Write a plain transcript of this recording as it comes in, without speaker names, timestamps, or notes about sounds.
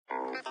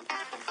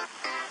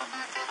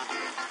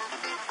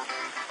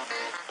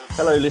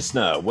Hello,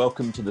 listener.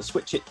 Welcome to the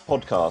Switch It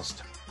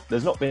podcast.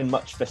 There's not been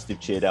much festive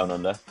cheer down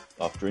under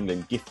after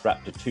England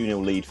gift-wrapped a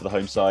 2-0 lead for the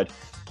home side,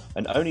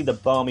 and only the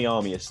balmy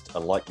armiest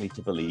are likely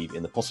to believe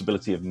in the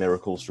possibility of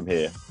miracles from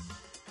here.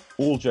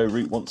 All Joe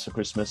Root wants for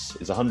Christmas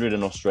is 100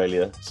 in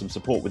Australia, some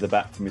support with the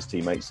bat from his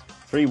teammates,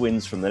 3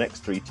 wins from the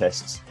next 3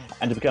 tests,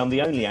 and to become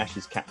the only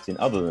Ashes captain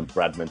other than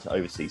Bradman to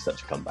oversee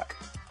such a comeback.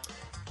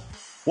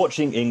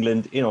 Watching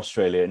England in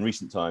Australia in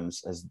recent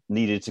times has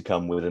needed to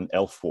come with an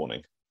elf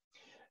warning.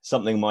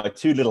 Something my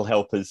 2 little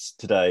helpers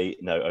today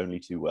know only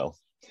too well.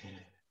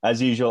 As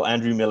usual,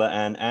 Andrew Miller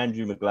and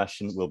Andrew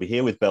McGlashan will be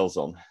here with bells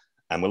on,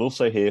 and we'll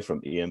also hear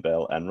from Ian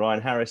Bell and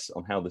Ryan Harris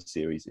on how the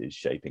series is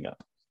shaping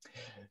up.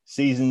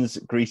 Season's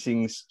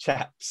greetings,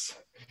 chaps.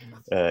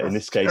 In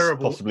this case,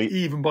 terrible, possibly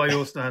even by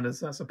your standards.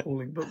 That's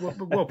appalling, but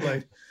well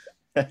played.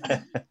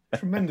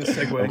 Tremendous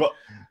segue.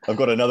 I've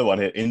got another one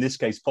here. In this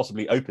case,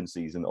 possibly open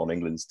season on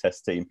England's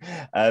Test team.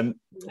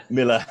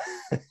 Miller,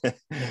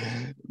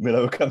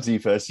 we'll come to you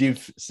first.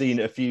 You've seen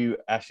a few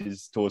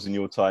Ashes tours in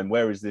your time.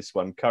 Where is this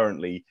one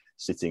currently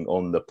sitting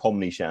on the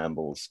Pomni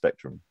Shambles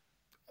spectrum?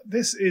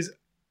 This is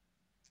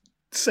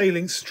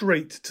sailing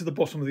straight to the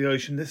bottom of the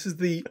ocean. This is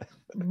the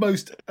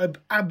most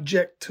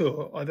abject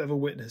tour I've ever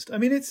witnessed. I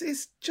mean,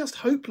 it's just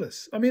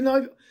hopeless. I mean,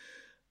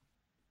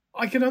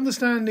 I can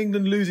understand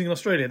England losing in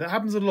Australia. That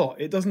happens a lot.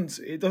 It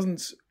doesn't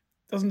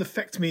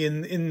affect me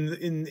in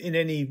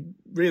any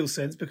real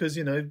sense because,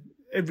 you know,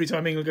 every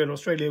time England go to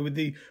Australia,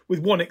 with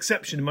one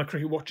exception in my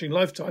cricket watching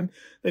lifetime,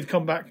 they've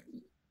come back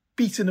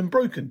beaten and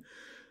broken.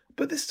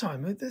 But this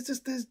time,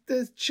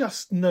 there's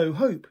just no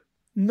hope.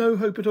 No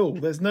hope at all.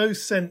 There's no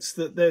sense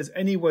that there's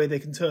any way they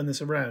can turn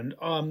this around.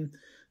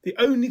 The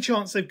only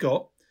chance they've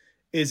got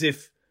is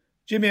if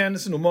Jimmy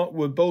Anderson or Mark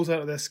Wood bowls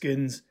out of their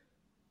skins,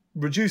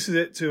 reduces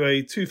it to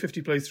a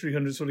 250 plays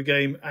 300 sort of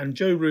game, and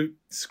Joe Root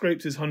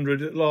scrapes his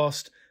 100 at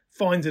last,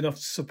 finds enough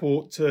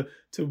support to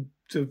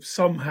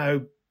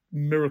somehow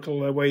miracle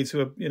their way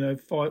to a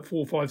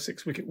 4, 5,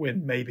 6 wicket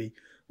win, maybe,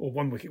 or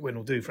 1 wicket win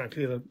will do.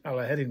 Frankly, a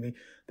la Headingley,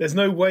 there's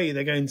no way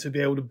they're going to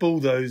be able to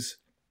bulldoze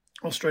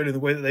Australia the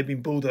way that they've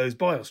been bulldozed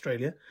by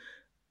Australia.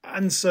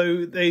 And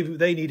so they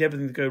need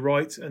everything to go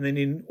right, and they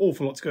need an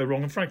awful lot to go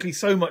wrong. And frankly,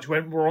 so much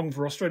went wrong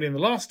for Australia in the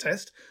last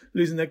test,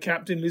 losing their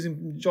captain,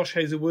 losing Josh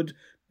Hazlewood,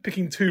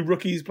 picking 2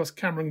 rookies plus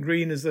Cameron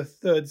Green as the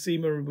third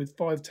seamer with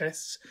 5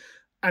 tests,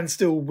 and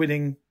still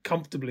winning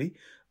comfortably.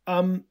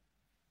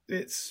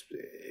 It's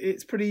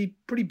pretty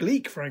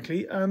bleak,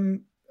 frankly.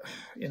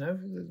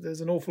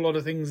 There's an awful lot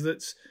of things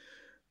that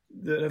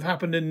have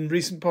happened in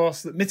recent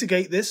past that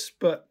mitigate this,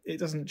 but it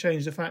doesn't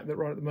change the fact that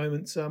right at the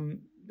moment,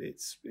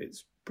 it's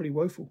pretty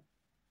woeful.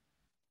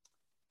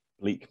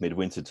 Bleak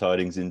midwinter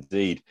tidings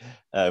indeed.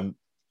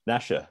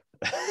 Nasha,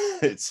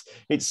 it's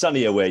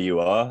sunnier where you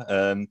are,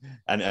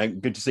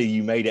 and good to see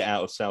you made it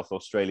out of South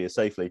Australia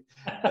safely.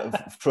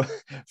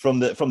 From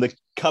the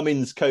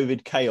Cummins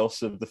COVID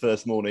chaos of the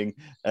first morning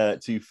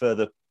to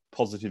further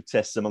positive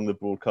tests among the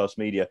broadcast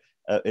media,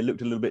 it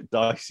looked a little bit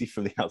dicey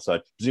from the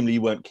outside. Presumably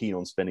you weren't keen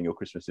on spending your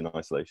Christmas in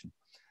isolation.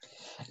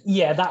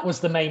 Yeah, that was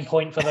the main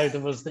point for those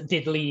of us that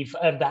did leave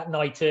that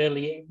night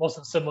early. It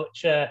wasn't so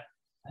much a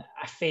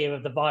fear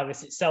of the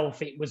virus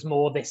itself. It was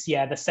more the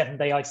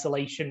 7-day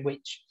isolation,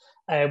 which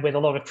with a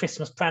lot of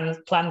Christmas plans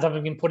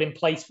having been put in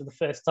place for the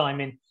first time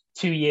in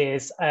 2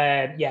 years.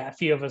 A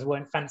few of us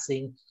weren't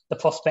fancying the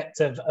prospect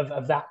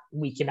of that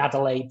week in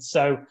Adelaide.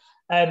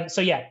 That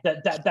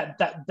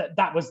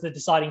was the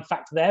deciding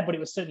factor there, but it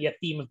was certainly a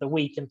theme of the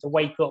week. And to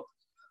wake up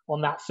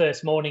on that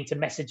first morning to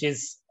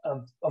messages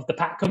of the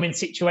Pat Cummins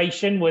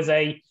situation was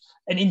an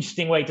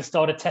interesting way to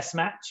start a test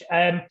match.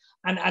 And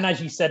as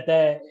you said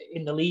there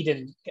in the lead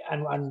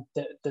and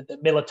that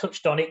Miller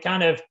touched on, it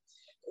kind of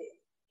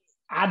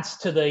adds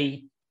to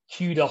the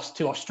kudos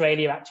to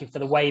Australia actually for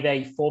the way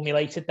they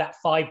formulated that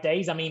 5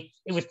 days. I mean,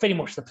 it was pretty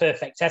much the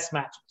perfect test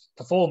match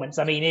performance.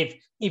 I mean,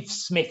 if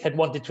Smith had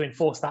wanted to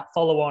enforce that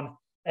follow-on,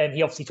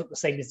 he obviously took the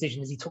same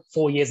decision as he took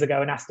 4 years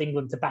ago and asked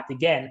England to bat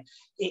again.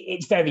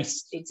 It's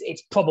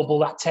probable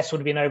that test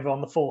would have been over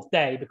on the 4th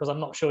day, because I'm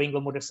not sure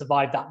England would have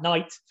survived that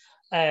night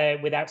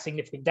without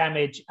significant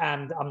damage,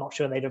 and I'm not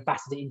sure they'd have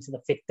batted it into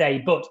the 5th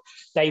day. But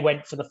they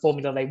went for the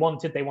formula they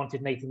wanted. They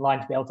wanted Nathan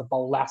Lyon to be able to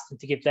bowl last and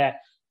to give their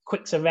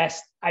quicks a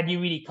rest, and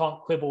you really can't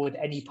quibble with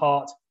any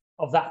part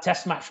of that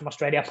test match from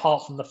Australia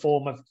apart from the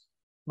form of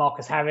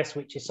Marcus Harris,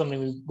 which is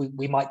something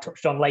we might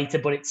touch on later,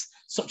 but it's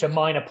such a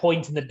minor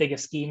point in the bigger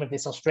scheme of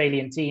this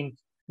Australian team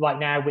right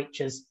now, which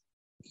has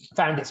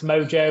found its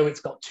mojo.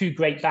 It's got 2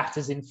 great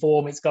batters in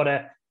form. It's got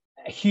a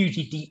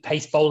hugely deep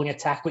pace bowling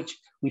attack, which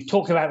we've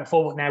talked about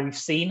before, but now we've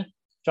seen.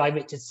 Jai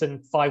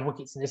Richardson, 5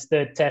 wickets in his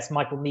 3rd test.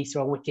 Michael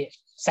Neser, a wicket,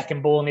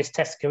 2nd ball in his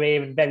test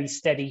career, and very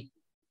steady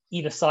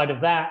either side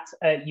of that.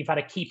 You've had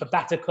a keeper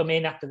batter come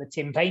in after the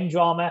Tim Paine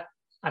drama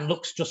and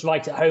looks just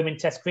right at home in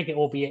test cricket,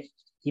 albeit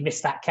he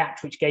missed that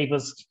catch, which gave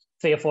us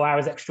 3 or 4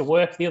 hours extra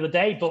work the other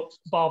day. But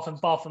bar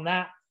from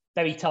that,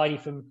 very tidy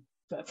from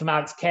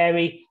Alex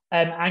Carey.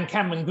 And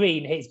Cameron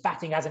Green, his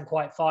batting hasn't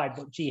quite fired,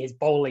 but his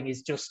bowling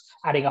is just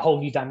adding a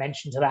whole new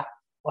dimension to that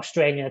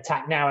Australian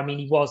attack now. I mean,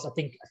 he was, I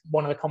think,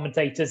 one of the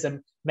commentators,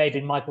 and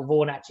maybe Michael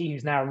Vaughan, actually,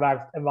 who's now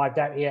arrived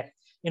out here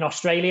in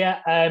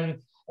Australia,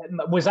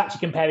 was actually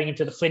comparing him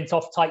to the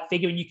Flintoff type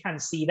figure. And you can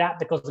see that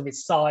because of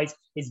his size,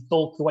 his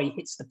bulk, the way he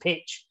hits the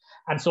pitch,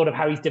 and sort of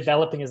how he's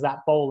developing as that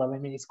bowler. I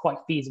mean, it's quite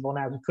feasible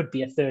now. He could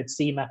be a third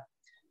seamer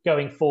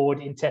going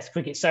forward in Test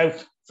cricket. So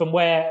from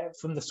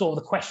the sort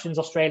of the questions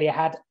Australia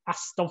had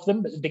asked of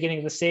them at the beginning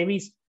of the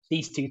series,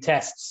 these two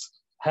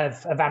tests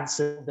have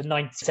answered the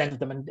 90% of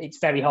them. And it's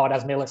very hard,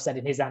 as Miller said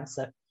in his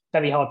answer,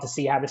 very hard to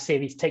see how the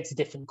series takes a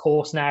different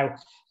course now,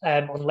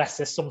 unless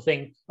there's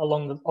something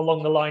along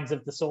the lines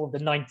of the sort of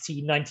the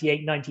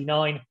 1998,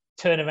 99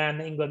 turnaround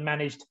that England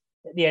managed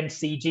at the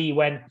MCG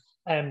when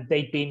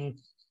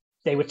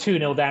they were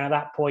 2-0 down at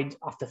that point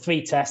after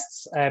 3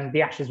 tests.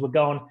 The Ashes were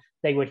gone.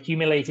 They were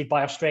humiliated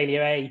by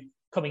Australia A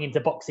coming into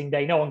Boxing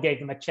Day. No one gave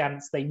them a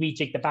chance. They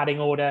rejigged the batting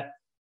order.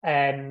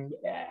 And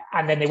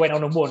then they went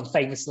on and won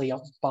famously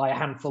by a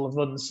handful of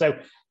runs. So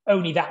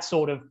only that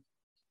sort of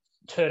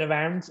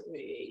turnaround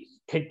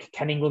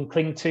can England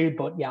cling to.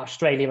 But yeah,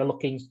 Australia are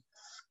looking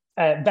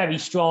very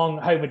strong,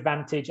 home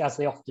advantage, as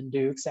they often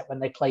do, except when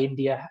they play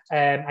India.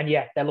 And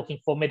yeah, they're looking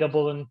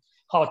formidable, and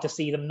hard to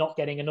see them not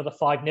getting another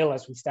 5-0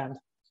 as we stand.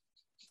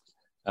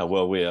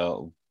 Well, we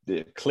are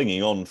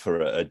clinging on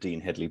for a Dean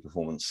Headley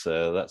performance,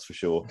 that's for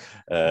sure.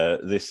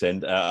 This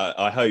end,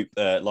 I hope,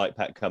 like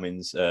Pat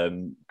Cummins,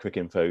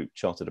 Cricinfo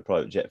chartered a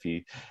private jet for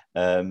you.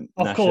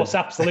 Of course,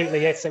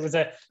 absolutely. Yes, it was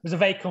a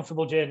very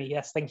comfortable journey.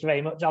 Yes, thank you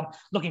very much. I'm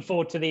looking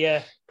forward to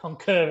the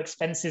Concur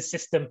expenses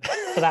system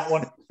for that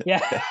one.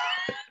 Yeah.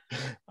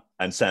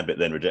 And Sambit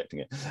then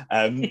rejecting it.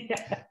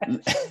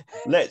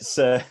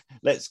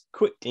 Let's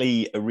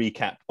quickly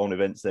recap on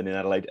events then in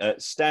Adelaide.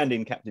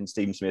 Stand-in captain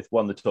Stephen Smith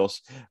won the toss,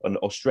 and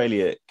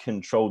Australia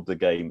controlled the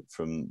game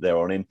from there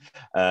on in,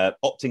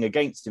 opting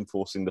against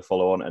enforcing the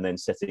follow-on and then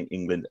setting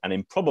England an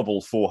improbable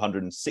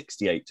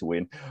 468 to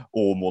win,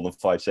 or more than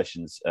 4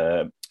 sessions.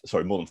 It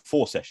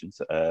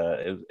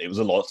was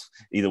a lot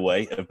either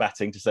way of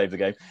batting to save the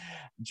game.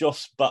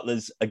 Jos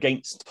Buttler's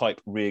against-type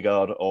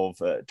rearguard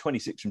of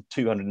 26 from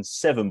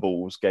 207 balls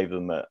gave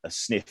them a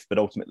sniff, but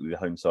ultimately the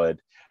home side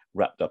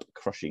wrapped up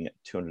crushing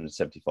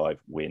 275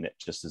 win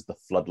just as the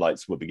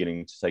floodlights were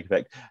beginning to take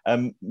effect.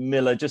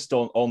 Miller, just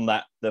on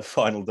that, the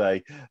final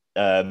day,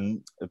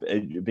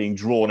 being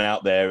drawn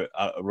out there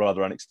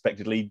rather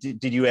unexpectedly,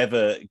 did you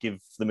ever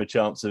give them a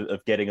chance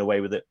of getting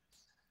away with it?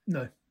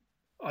 No.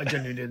 I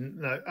genuinely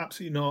didn't. No,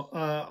 absolutely not.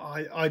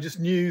 I just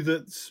knew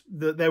that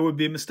there would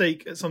be a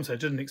mistake at some stage.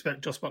 I didn't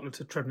expect Jos Buttler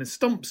to tread on his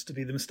stumps to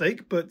be the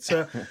mistake, but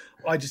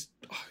I just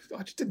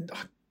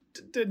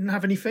didn't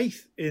have any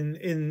faith in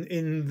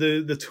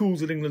the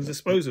tools at England's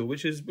disposal,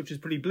 which is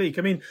pretty bleak.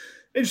 I mean,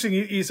 interesting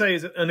you say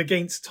is an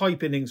against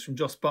type innings from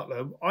Jos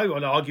Buttler. I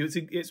would argue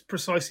it's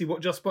precisely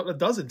what Jos Buttler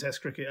does in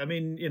Test cricket. I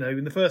mean, you know,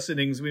 in the first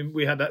innings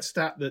we had that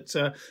stat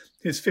that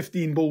his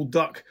 15-ball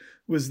duck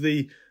was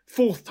the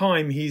 4th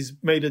time he's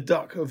made a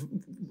duck of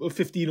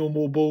 15 or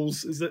more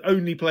balls. Is the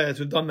only player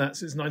to have done that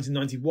since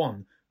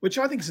 1991, which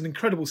I think is an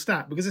incredible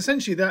stat, because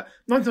essentially that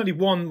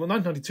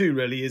 1992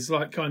 really is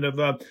like kind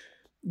of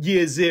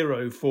year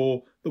 0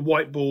 for the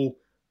white ball,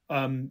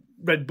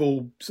 red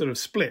ball sort of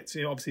split.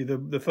 You know, obviously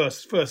the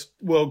first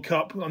World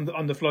Cup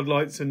under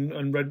floodlights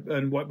and red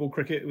and white ball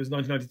cricket, it was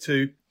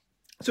 1992.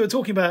 So we're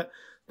talking about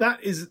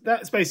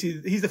that's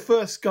basically, he's the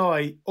first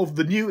guy of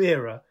the new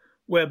era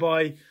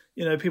whereby,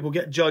 you know, people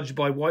get judged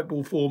by white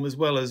ball form as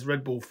well as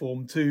red ball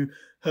form to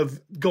have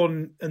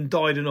gone and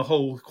died in a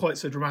hole quite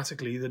so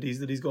dramatically that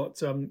he's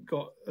got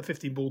a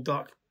 15-ball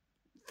duck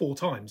 4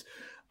 times.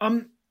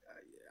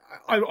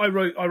 I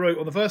wrote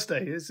on the first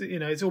day.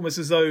 It's almost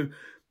as though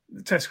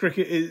Test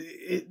cricket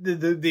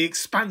the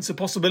expanse of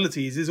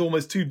possibilities is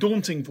almost too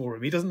daunting for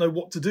him. He doesn't know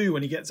what to do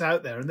when he gets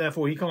out there, and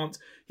therefore he can't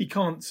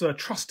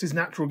trust his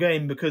natural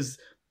game, because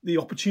the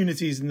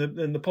opportunities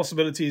and the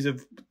possibilities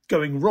of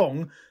going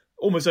wrong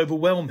almost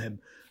overwhelm him.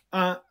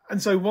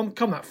 And so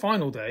come that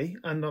final day,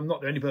 and I'm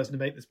not the only person to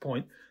make this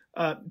point,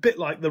 a bit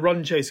like the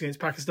run chase against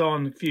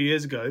Pakistan a few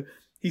years ago,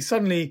 he's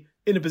suddenly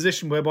in a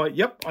position whereby,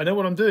 yep, I know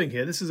what I'm doing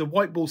here. This is a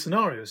white ball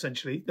scenario,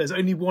 essentially. There's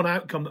only one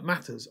outcome that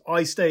matters.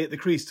 I stay at the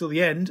crease till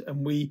the end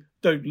and we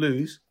don't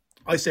lose.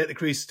 I stay at the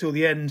crease till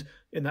the end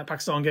in that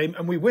Pakistan game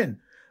and we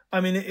win.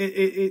 I mean,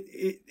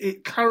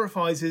 it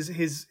clarifies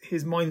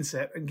his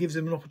mindset and gives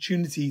him an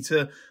opportunity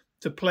to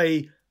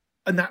play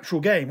a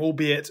natural game,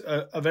 albeit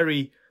a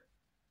very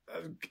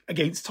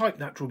against type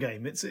natural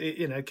game. It's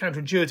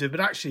counterintuitive, but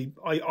actually,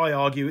 I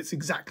argue it's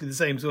exactly the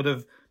same sort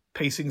of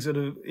pacing sort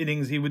of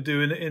innings he would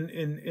do in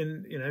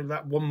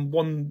that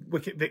one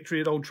wicket victory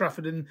at Old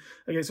Trafford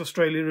against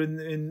Australia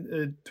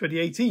in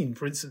 2018,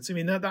 for instance. I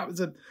mean that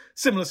was a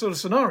similar sort of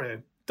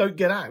scenario. Don't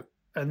get out,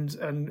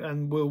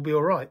 and we'll be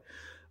all right.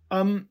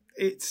 I don't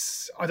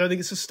think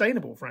it's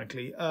sustainable,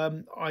 frankly.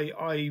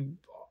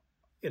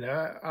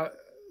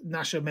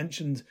 Nasha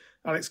mentioned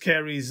Alex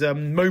Carey's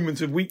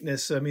moment of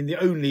weakness. I mean, the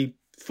only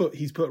foot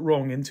he's put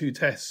wrong in 2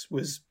 tests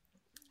was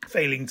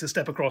failing to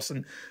step across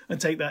and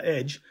take that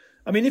edge.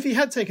 I mean, if he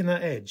had taken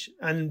that edge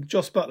and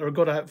Jos Buttler had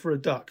got out for a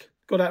duck,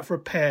 got out for a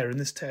pair in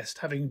this test,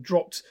 having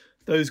dropped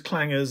those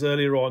clangers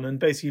earlier on and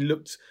basically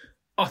looked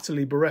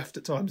utterly bereft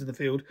at times in the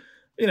field.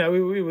 You know,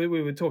 we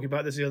were talking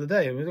about this the other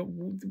day.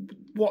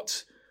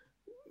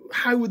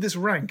 How would this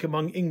rank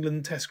among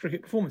England Test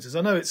cricket performances?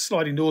 I know it's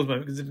sliding doors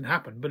moment because it didn't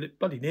happen, but it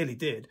bloody nearly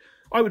did.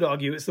 I would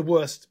argue it's the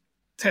worst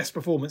Test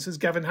performance as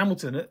Gavin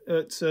Hamilton at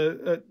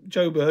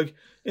Joburg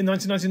in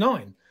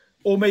 1999.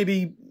 Or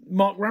maybe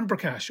Mark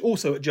Ramprakash,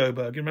 also at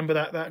Joburg. You remember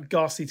that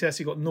ghastly test?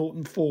 He got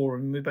Norton 4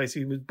 and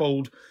basically was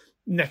bowled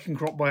neck and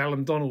crop by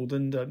Alan Donald,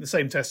 and the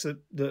same test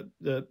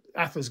that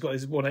Athers got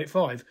is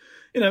 185.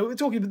 You know, we're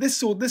talking about this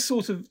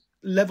sort of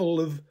level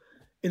of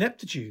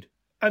ineptitude,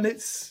 and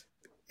it's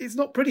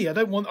not pretty.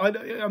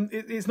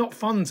 It's not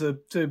fun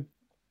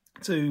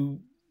to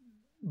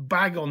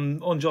bag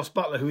on Jos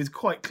Buttler, who is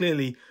quite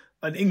clearly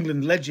an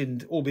England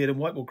legend, albeit in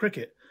white ball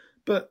cricket,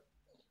 but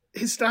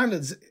his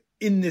standards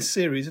in this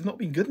series have not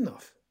been good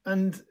enough.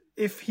 And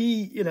if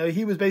he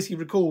was basically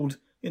recalled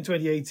in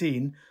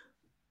 2018,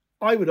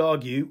 I would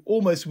argue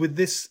almost with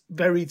this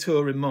very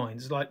tour in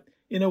mind. It's like,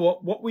 you know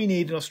what we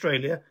need in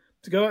Australia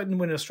to go out and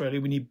win in Australia,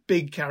 we need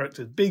big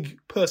characters, big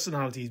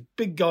personalities,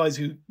 big guys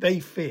who they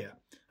fear.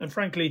 And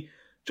frankly,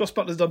 Jos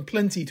Buttler's done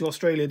plenty to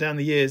Australia down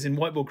the years in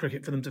white ball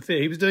cricket for them to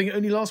fear. He was doing it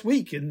only last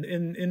week in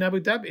Abu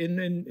Dhabi,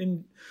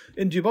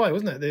 in Dubai,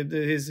 wasn't it?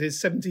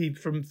 His 70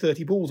 from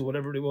 30 balls or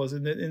whatever it was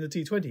in the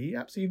T20. He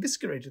absolutely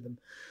eviscerated them.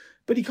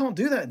 But he can't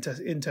do that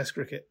in Test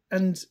cricket.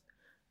 And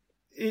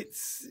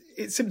it's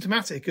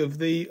symptomatic of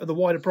the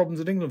wider problems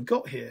that England have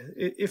got here.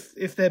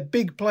 If their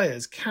big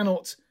players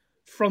cannot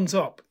front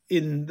up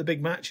in the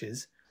big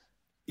matches,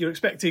 you're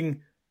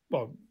expecting,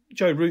 well,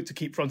 Joe Root to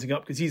keep fronting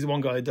up because he's the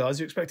one guy who does.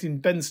 You're expecting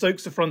Ben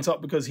Stokes to front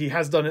up because he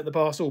has done it in the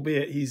past,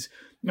 albeit he's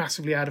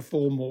massively out of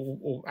form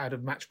or out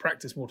of match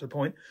practice, more to the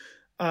point.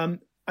 And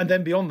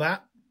then beyond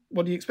that,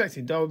 what are you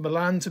expecting? Darwin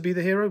Milan to be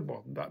the hero?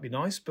 Well, that'd be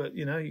nice, but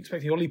you're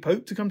expecting Ollie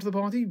Pope to come to the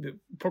party?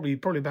 Probably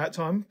about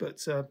time,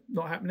 but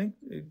not happening.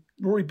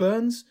 Rory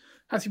Burns,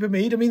 Hattie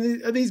Hamid. I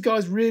mean, are these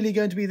guys really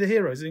going to be the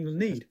heroes that England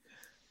need?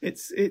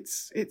 It's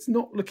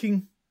not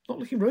looking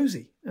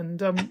rosy,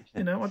 and I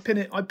pin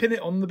it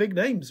on the big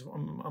names.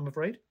 I'm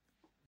afraid.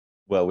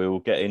 Well, we will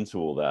get into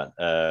all that.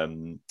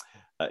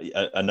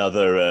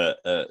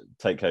 Another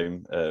take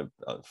home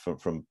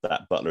from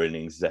that Buttler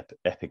innings, as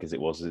epic as it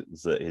was,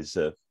 is that his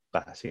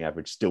batting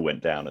average still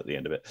went down at the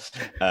end of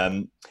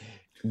it.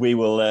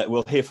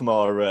 We'll hear from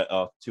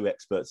our two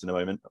experts in a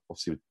moment,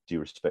 obviously with due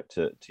respect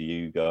to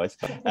you guys.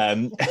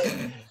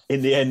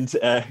 In the end,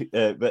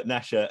 but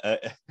Nasha,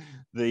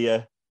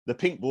 the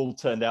pink ball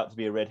turned out to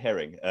be a red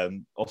herring.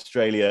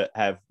 Australia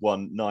have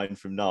won 9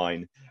 from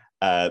 9.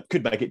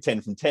 Could make it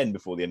 10 from 10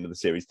 before the end of the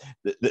series.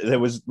 There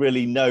was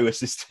really no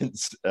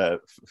assistance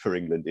for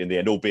England in the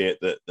end, albeit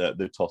that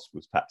the toss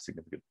was perhaps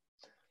significant.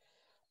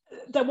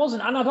 There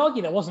wasn't, and I'd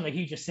argue there wasn't a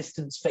huge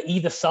assistance for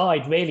either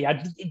side, really.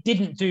 It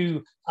didn't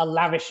do a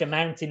lavish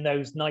amount in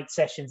those night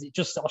sessions. It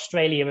just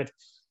Australia had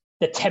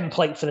the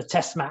template for the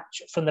test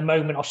match from the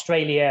moment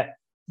Australia,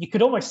 you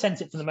could almost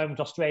sense it from the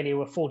moment Australia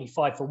were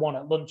 45 for 1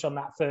 at lunch on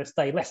that first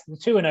day, less than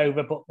 2 and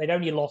over, but they'd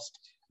only lost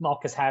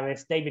Marcus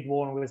Harris. David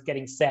Warner was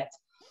getting set.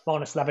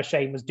 Marnus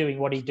Labuschagne was doing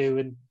what he do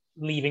and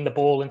leaving the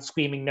ball and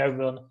screaming no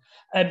run.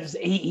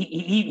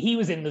 He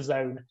was in the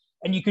zone,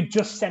 and you could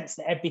just sense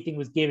that everything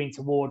was gearing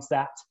towards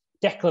that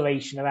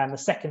declaration around the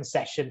second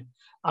session.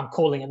 I'm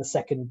calling it the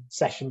second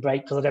session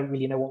break because I don't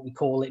really know what we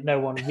call it.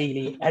 No one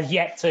really has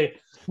yet to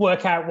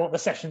work out what the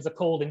sessions are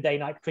called in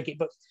day-night cricket.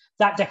 But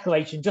that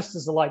declaration, just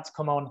as the lights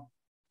come on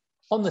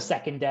the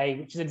second day,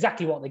 which is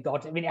exactly what they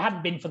got. I mean, it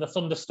hadn't been for the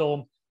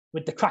thunderstorm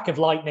with the crack of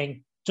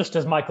lightning, just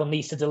as Michael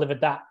Neser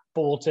delivered that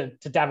ball to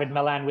David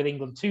Milan with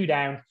England 2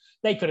 down,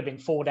 they could have been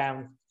 4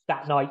 down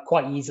that night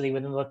quite easily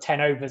with another 10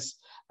 overs.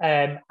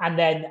 And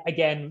then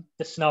again,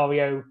 the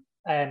scenario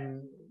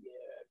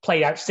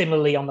played out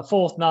similarly on the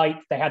 4th night.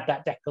 They had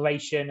that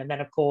declaration. And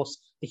then, of course,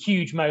 the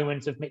huge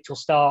moment of Mitchell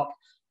Starc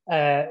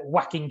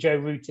whacking Joe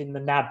Root in the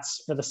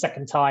nads for the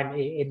second time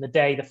in the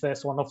day. The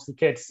first one, obviously,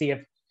 courtesy of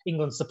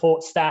England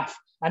support staff.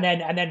 And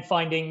then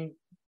finding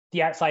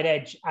the outside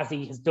edge, as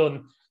he has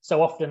done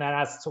so often, and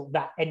as sort of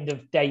that end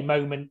of day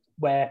moment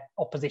where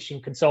opposition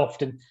can so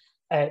often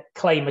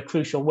claim a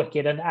crucial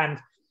wicket.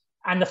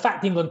 And the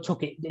fact England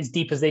took it as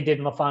deep as they did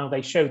in the final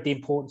day showed the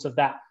importance of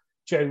that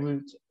Joe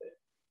Root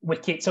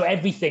wicket. So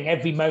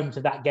every moment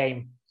of that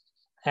game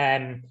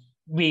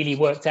really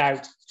worked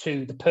out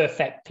to the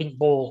perfect pink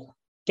ball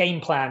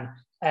game plan,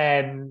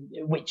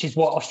 which is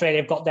what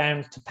Australia have got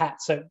down to pat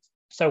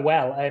so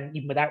well,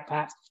 even without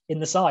Pat in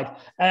the side.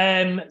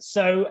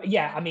 So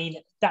yeah, I mean,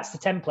 that's the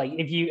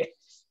template.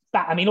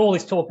 All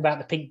this talk about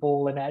the pink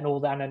ball and all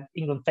that, and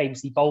England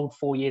famously bowled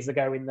 4 years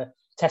ago in the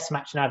Test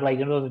match in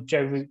Adelaide, and other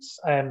Joe Root's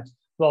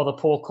rather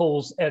poor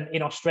calls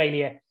in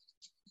Australia.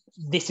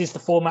 This is the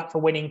format for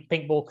winning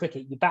pink ball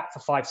cricket. You bat for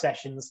 5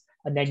 sessions,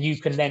 and then you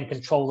can then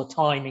control the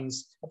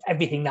timings of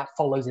everything that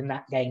follows in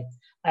that game.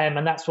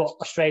 And that's what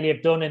Australia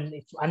have done, and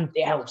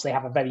it helps. They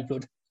have a very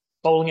good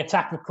bowling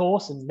attack, of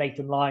course, and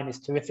Nathan Lyon is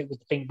terrific with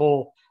the pink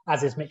ball,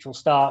 as is Mitchell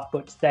Starc,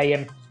 but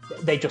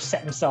they just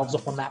set themselves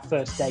up on that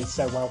first day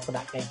so well for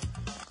that game.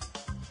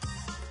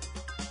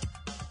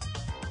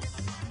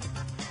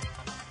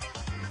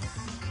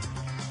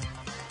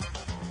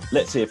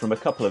 Let's hear from a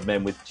couple of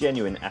men with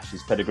genuine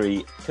Ashes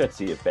pedigree,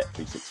 courtesy of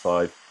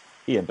Bet365,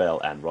 Ian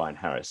Bell and Ryan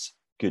Harris.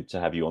 Good to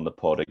have you on the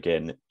pod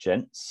again,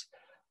 gents.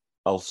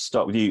 I'll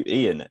start with you,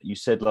 Ian. You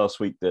said last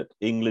week that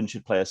England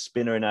should play a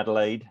spinner in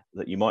Adelaide,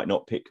 that you might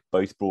not pick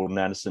both Broad and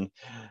Anderson,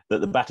 that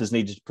the batters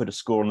needed to put a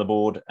score on the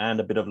board, and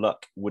a bit of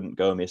luck wouldn't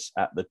go amiss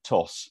at the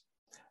toss.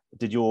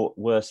 Did your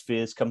worst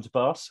fears come to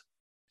pass?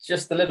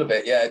 Just a little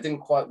bit, yeah. It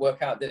didn't quite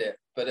work out, did it?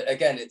 But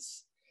again,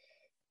 it's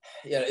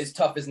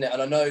tough, isn't it?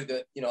 And I know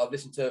that, I've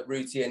listened to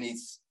Rooty and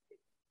it's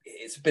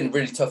been a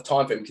really tough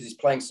time for him because he's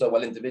playing so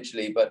well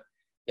individually. But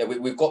yeah,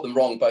 we've got them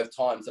wrong both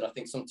times. And I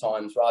think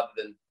sometimes, rather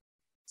than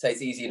say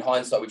it's easy in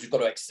hindsight, we've just got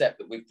to accept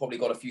that we've probably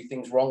got a few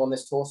things wrong on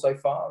this tour so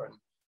far.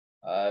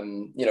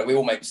 And, we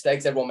all make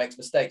mistakes. Everyone makes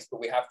mistakes, but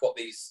we have got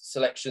these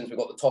selections. We've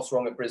got the toss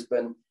wrong at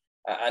Brisbane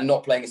and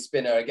not playing a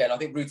spinner. Again, I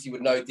think Rooty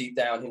would know deep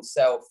down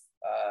himself,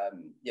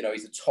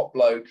 he's a top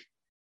bloke.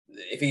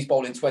 If he's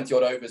bowling 20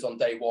 odd overs on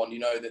day one,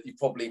 that you're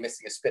probably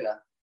missing a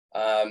spinner.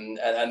 And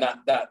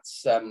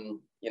that's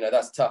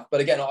tough.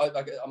 But again,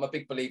 I'm a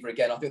big believer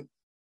again. I think,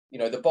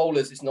 the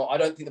bowlers, I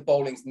don't think the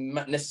bowling's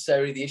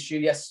necessarily the issue.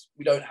 Yes,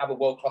 we don't have a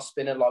world-class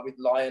spinner like with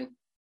Lyon,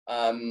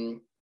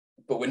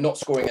 but we're not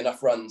scoring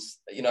enough runs,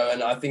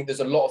 and I think there's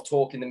a lot of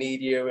talk in the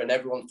media and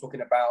everyone's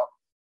talking about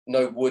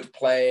no Wood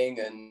playing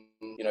and,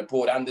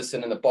 Broad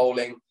Anderson and the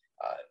bowling.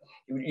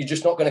 You're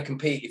just not going to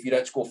compete if you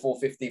don't score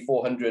 450,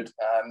 400.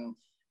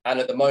 And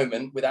at the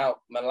moment, without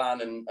Malan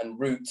and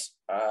Root,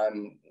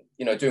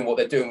 doing what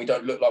they're doing, we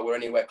don't look like we're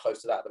anywhere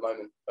close to that at the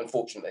moment,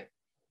 unfortunately.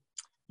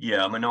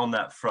 Yeah, I mean, on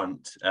that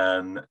front,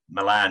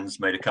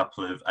 Malan's made a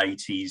couple of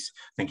 80s.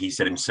 I think he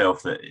said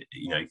himself that,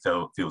 he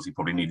feels he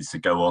probably needs to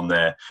go on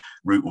there.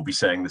 Root will be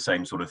saying the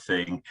same sort of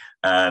thing.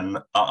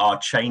 Are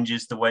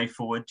changes the way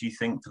forward, do you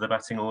think, for the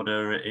batting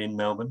order in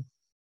Melbourne?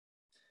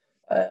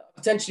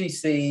 Potentially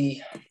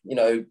see,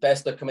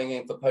 Bairstow coming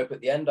in for Pope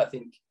at the end. I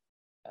think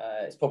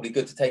it's probably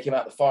good to take him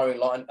out the firing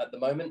line at the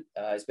moment.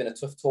 It's been a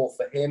tough tour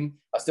for him.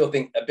 I still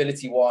think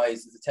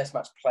ability-wise, there's a test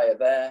match player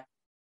there.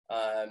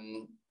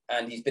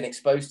 And he's been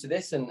exposed to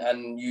this. And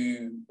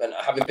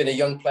having been a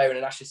young player in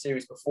an Ashes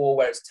series before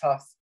where it's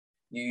tough,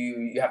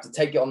 you have to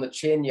take it on the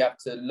chin, you have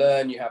to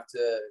learn, you have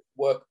to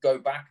work, go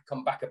back,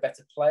 come back a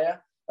better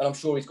player. And I'm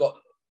sure he's got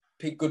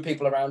good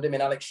people around him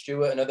in Alex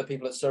Stewart and other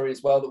people at Surrey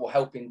as well that will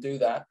help him do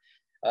that.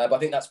 But I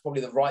think that's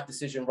probably the right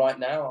decision right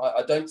now.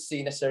 I don't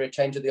see necessarily a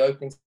change at the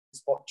opening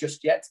spot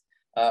just yet.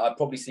 I'd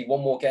probably see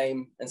one more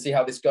game and see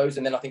how this goes.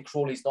 And then I think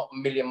Crawley's not a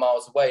million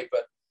miles away.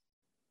 But,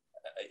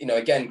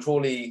 again,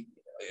 Crawley,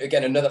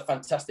 another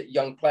fantastic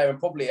young player, and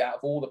probably out of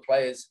all the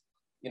players,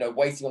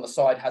 waiting on the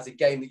side, has a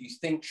game that you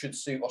think should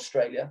suit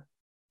Australia.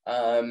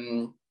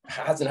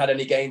 Hasn't had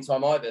any game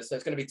time either. So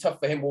it's going to be tough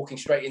for him walking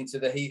straight into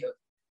the heat of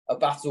a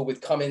battle with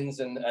Cummins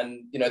and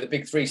the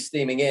big three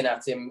steaming in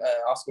at him,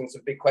 asking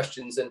some big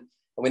questions. And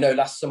we know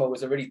last summer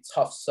was a really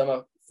tough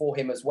summer for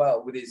him as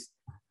well with his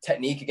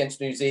technique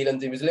against New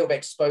Zealand. He was a little bit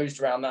exposed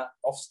around that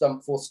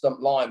off-stump, fourth-stump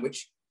line,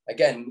 which,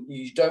 again,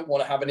 you don't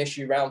want to have an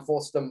issue around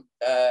fourth-stump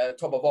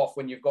top of off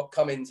when you've got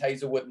Cummins,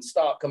 Hazelwood and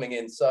Starc coming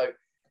in. So,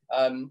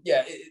 I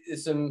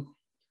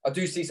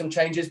do see some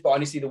changes, but I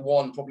only see the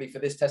one probably for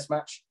this test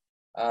match.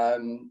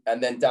 And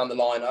then down the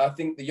line, I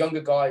think the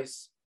younger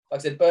guys, like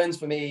I said, Burns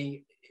for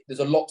me, there's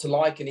a lot to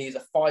like, and he's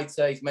a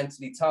fighter, he's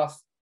mentally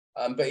tough,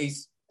 but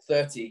he's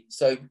 30,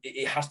 so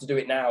it has to do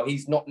it now.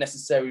 He's not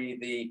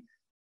necessarily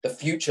the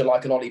future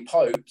like an Ollie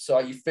Pope, so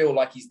you feel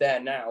like he's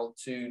there now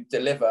to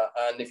deliver.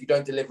 And if you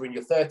don't deliver in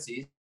your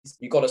 30s,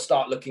 you've got to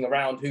start looking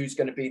around who's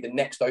going to be the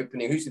next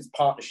opening, who's this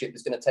partnership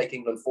that's going to take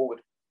England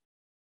forward.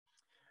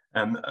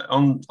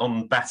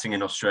 On batting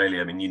in Australia,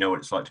 I mean, you know what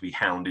it's like to be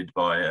hounded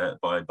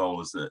by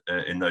bowlers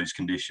in those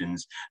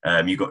conditions.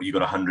 You got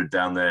 100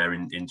 down there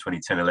in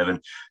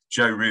 2010-11.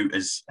 Joe Root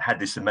has had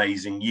this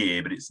amazing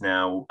year, but it's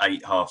now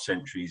 8 half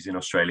centuries in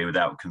Australia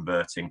without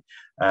converting.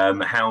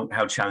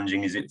 How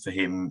challenging is it for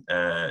him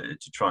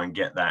to try and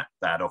get that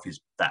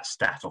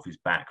stat off his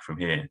back from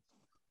here?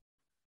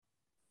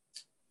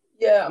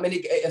 Yeah, I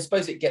mean, I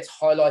suppose it gets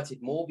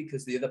highlighted more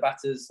because the other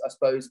batters, I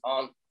suppose,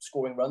 aren't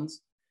scoring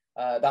runs.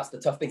 That's the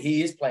tough thing.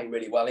 He is playing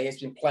really well. He has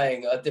been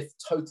playing a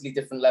totally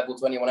different level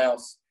to anyone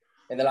else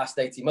in the last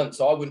 18 months.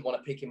 So I wouldn't want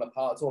to pick him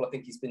apart at all. I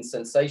think he's been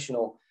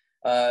sensational.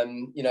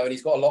 And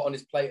he's got a lot on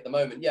his plate at the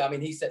moment. Yeah, I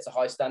mean, he sets a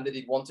high standard.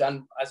 He'd want to,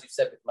 and as you've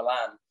said with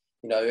Malan,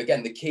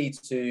 again, the key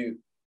to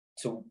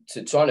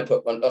trying to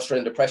put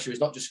Australia under pressure is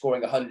not just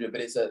scoring 100,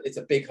 but it's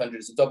a big 100,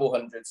 it's a double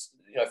 100.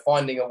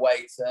 Finding a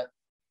way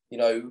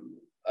to,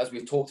 as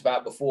we've talked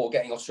about before,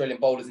 getting Australian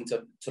bowlers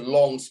into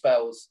long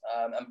spells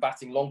and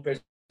batting long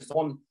periods.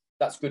 One,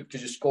 that's good because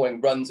you're scoring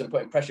runs and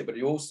putting pressure, but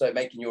you're also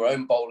making your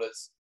own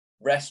bowlers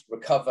rest,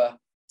 recover,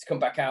 to come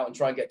back out and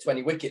try and get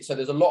 20 wickets. So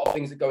there's a lot of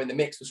things that go in the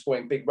mix for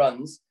scoring big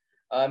runs.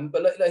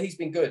 But look, he's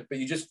been good. But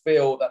you just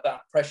feel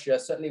that pressure,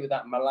 certainly with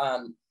that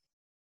Milan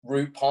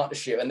Root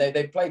partnership, and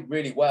they've played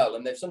really well,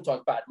 and they've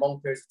sometimes batted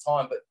long periods of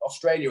time, but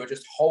Australia are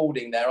just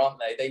holding there, aren't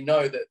they? They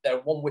know that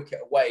they're 1 wicket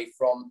away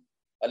from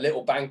a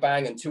little bang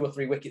bang, and 2 or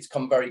 3 wickets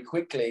come very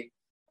quickly,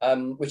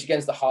 which again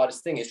is the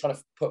hardest thing, is trying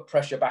to put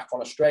pressure back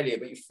on Australia.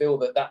 But you feel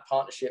that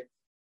partnership,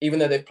 even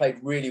though they've played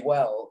really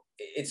well,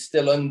 it's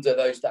still under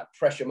that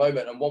pressure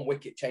moment, and 1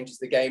 wicket changes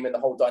the game and the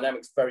whole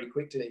dynamics very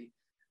quickly.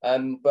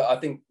 But I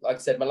think, like I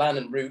said, Milan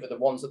and Root are the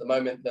ones at the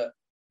moment that,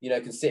 you know,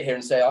 can sit here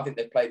and say, I think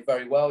they've played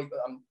very well.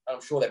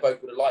 I'm sure they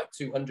both would have liked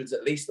 200s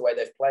at least the way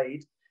they've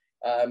played.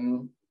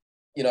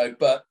 You know,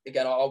 but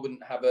again, I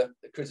wouldn't have a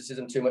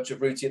criticism too much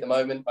of Rooty at the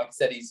moment. Like I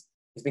said, he's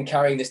been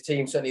carrying this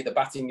team, certainly the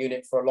batting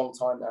unit, for a long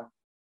time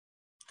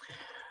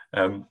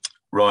now.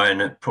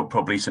 Ryan,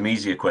 probably some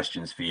easier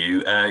questions for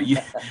you.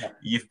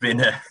 You've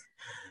been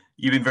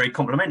very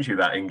complimentary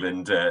about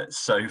England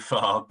so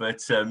far, but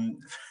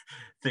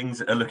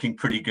things are looking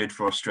pretty good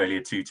for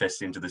Australia 2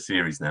 tests into the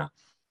series now.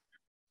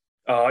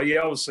 Yeah,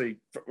 obviously,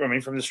 I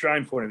mean, from the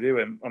Australian point of view,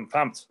 I'm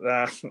pumped.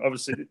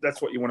 Obviously,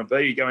 that's what you want to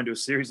be. You go into a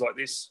series like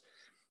this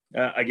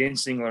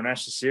against England,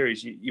 Ashes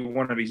series, you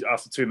want to be,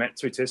 after two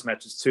test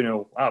matches,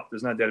 2-0 up.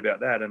 There's no doubt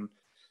about that.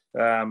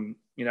 And,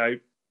 you know,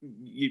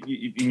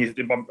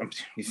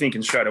 you're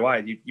thinking straight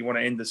away, you want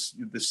to end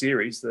the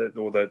series, the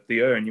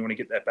urn, you want to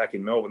get that back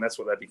in Melbourne. That's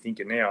what they'd be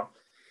thinking now.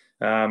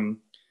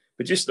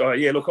 But just,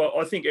 yeah, look,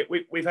 I think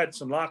we've had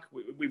some luck.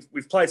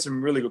 We've played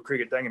some really good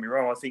cricket, don't get me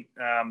wrong. I think,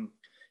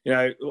 you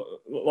know,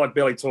 like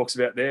Belly talks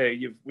about there,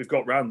 we've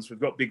got runs, we've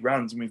got big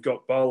runs, and we've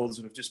got bowlers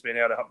that have just been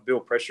able to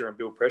build pressure.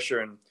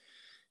 And,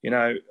 you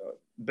know,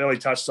 Belly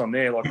touched on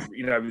there, like,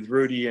 you know, with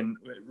Rudy and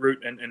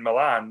Root and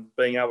Milan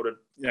being able to,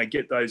 you know,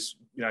 get those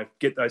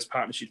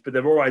partnerships, but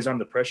they're always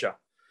under pressure.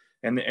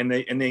 And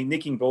they're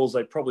nicking balls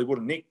they probably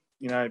wouldn't nick,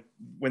 you know,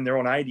 when they're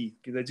on 80.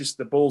 They're just,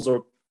 the balls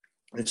are,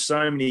 there's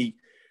so many,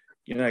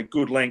 you know,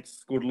 good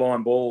length, good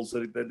line balls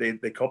that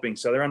they're copying.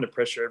 So they're under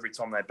pressure every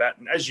time they bat,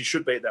 and as you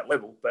should be at that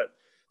level. But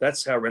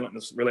that's how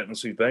relentless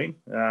we've been.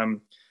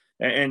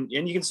 And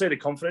you can see the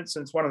confidence,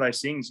 and it's one of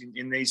those things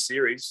in these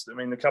series. I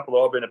mean, the couple that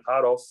I've been a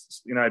part of,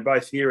 you know,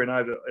 both here and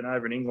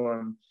over in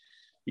England,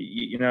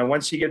 you know,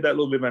 once you get that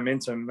little bit of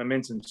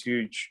momentum's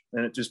huge,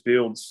 and it just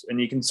builds,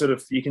 and you can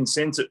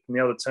sense it from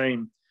the other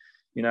team,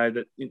 you know,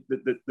 that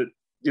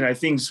you know,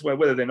 things,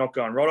 whether they're not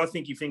going right. I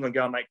think if England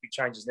go and make big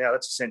changes now,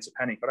 that's a sense of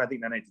panic. I don't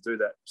think they need to do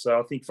that. So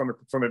I think from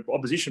an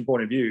opposition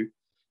point of view,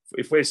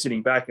 if we're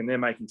sitting back and they're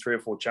making 3 or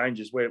 4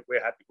 changes, we're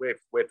happy.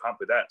 We're pumped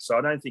with that. So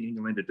I don't think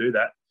England need to do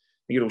that.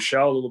 I think it'll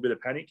show a little bit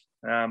of panic.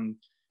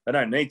 They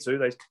don't need to.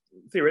 They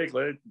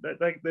theoretically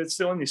they're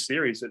still in this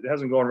series. It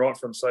hasn't gone right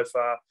for them so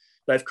far.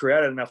 They've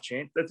created enough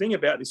chance. The thing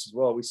about this as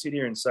well, we sit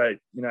here and say,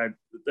 you know,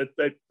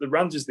 the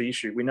runs is the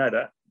issue. We know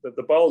that.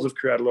 The bowlers have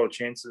created a lot of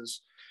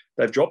chances.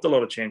 They've dropped a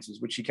lot of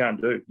chances, which you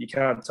can't do. You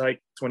can't take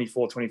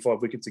 24,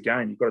 25 wickets a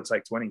game. You've got to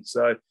take 20.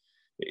 So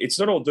it's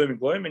not all doom and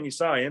gloom. And you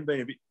say I am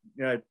being a bit,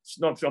 you know,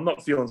 I'm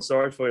not feeling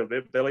sorry for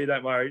you, Belly,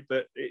 don't worry.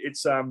 But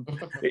it's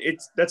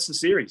that's the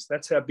series.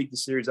 That's how big the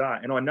series are.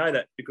 And I know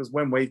that because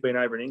when we've been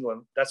over in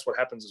England, that's what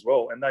happens as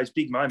well. And those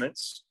big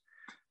moments,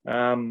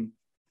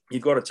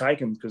 you've got to take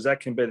them, because that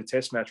can be the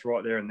test match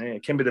right there and there.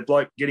 It can be the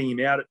bloke getting him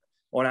out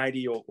on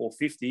 80 or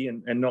 50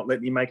 and not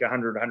letting him make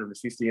 100,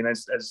 150. And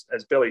as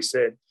Belly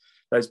said,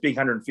 those big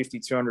 150,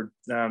 200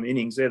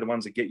 innings, they're the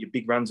ones that get you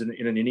big runs in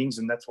an innings,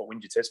 and that's what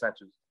wins your test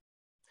matches.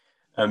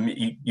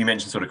 You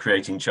mentioned sort of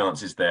creating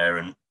chances there,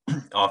 and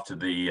after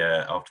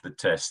the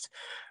test,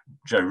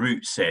 Joe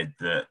Root said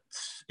that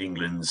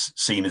England's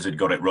seamers had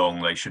got it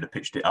wrong. They should have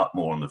pitched it up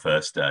more on the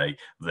first day.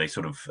 They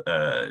sort of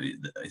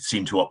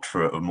seemed to opt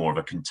for a more of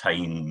a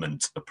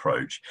containment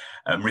approach.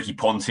 Ricky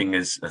Ponting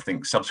has, I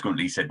think,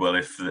 subsequently said, well,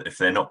 if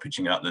they're not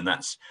pitching up, then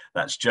that's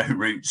Joe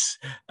Root's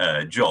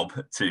job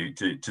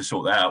to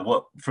sort that out.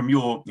 What from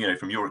your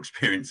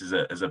experience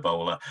as a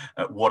bowler,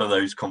 what are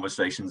those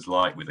conversations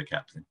like with the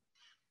captain?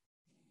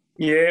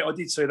 Yeah, I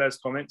did see those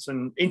comments,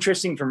 and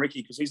interesting from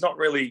Ricky, because he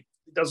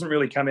doesn't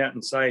really come out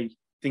and say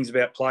things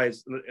about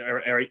players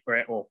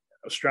or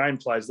Australian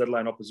players, let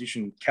alone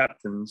opposition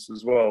captains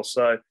as well.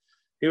 So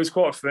he was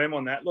quite firm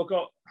on that. Look,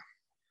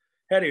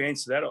 how do you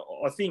answer that?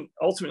 I think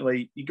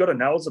ultimately you got to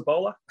know as a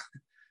bowler.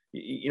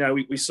 You know,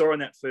 we saw in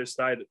that first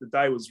day that the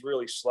day was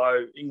really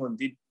slow. England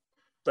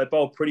they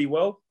bowled pretty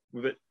well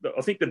with it.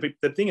 I think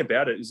the thing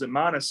about it is that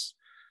Marnus,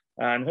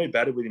 and who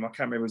batted with him, I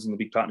can't remember who was in the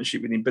big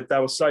partnership with him, but they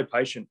were so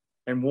patient.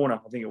 And Warner,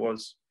 I think it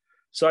was,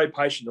 so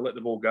patient to let the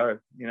ball go.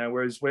 You know,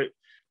 whereas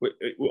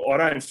I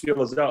don't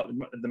feel as though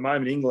at the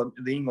moment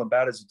the England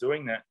batters are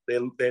doing that.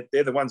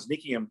 They're the ones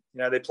nicking them.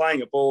 You know, they're playing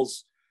at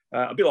balls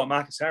a bit like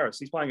Marcus Harris.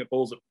 He's playing at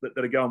balls that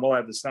are going well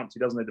over the stumps. He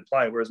doesn't need to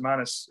play. Whereas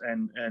Marnus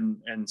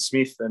and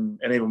Smith and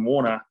even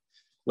Warner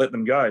let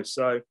them go.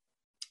 So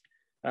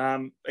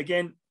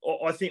again,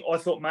 I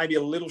thought maybe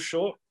a little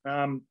short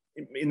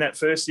in that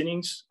first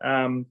innings.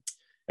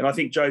 And I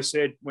think Joe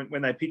said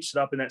when they pitched it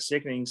up in that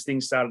second innings,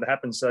 things started to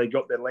happen, so they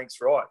got their lengths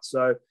right.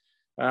 So,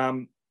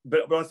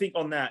 but I think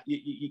on that,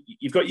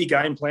 you've got your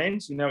game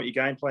plans. You know what your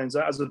game plans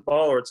are. As a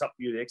bowler, it's up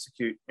to you to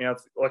execute. Now,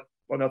 like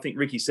I think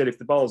Ricky said, if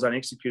the bowlers aren't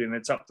executing,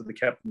 it's up to the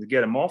captain to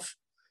get them off.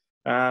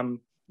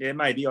 Yeah,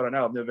 maybe, I don't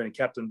know. I've never been a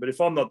captain, but if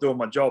I'm not doing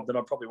my job, then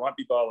I probably won't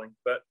be bowling.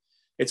 But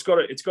it's got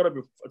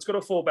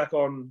to fall back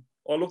on.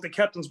 Oh, look, the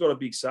captain's got a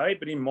big say,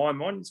 but in my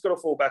mind, it's got to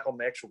fall back on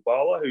the actual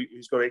bowler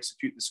who's got to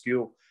execute the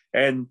skill.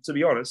 And to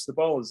be honest, the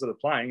bowlers that are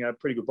playing are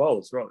pretty good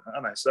bowlers, right?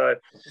 Aren't they? So,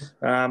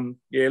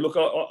 yeah, look,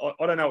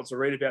 I don't know what to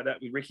read about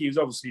that with Ricky. He was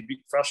obviously a bit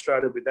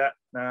frustrated with that.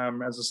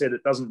 As I said, he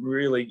doesn't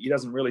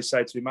really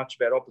say too much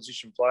about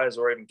opposition players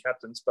or even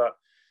captains, but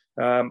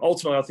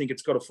ultimately, I think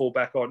it's got to fall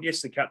back on,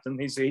 yes, the captain.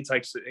 He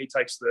takes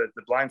the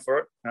blame for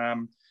it,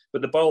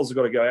 but the bowlers have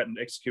got to go out and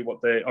execute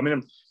what they're. I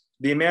mean,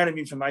 the amount of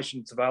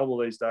information that's available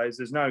these days,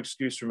 there's no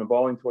excuse from a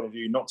bowling point of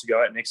view not to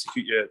go out and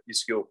execute your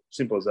skill.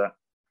 Simple as that.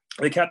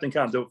 The captain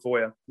can't do it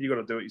for you. You've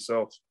got to do it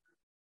yourself.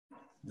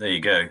 There you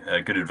go.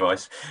 Good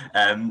advice.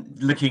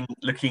 Looking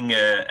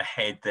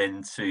ahead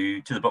then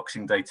to the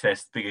Boxing Day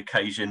test, big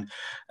occasion.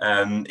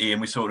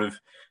 Ian, we sort of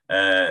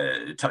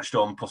touched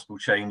on possible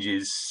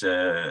changes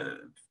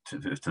to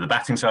the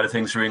batting side of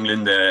things for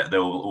England.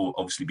 There will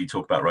obviously be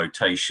talk about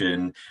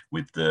rotation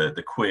with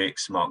the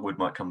quicks. Mark Wood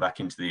might come back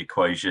into the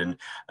equation.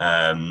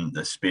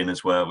 The spin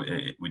as well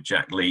with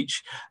Jack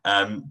Leach.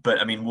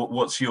 But I mean,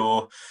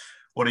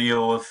 what are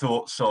your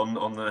thoughts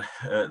on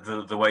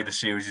the way the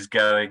series is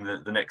going?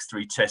 The next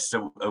three tests,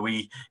 are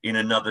we in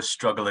another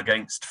struggle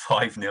against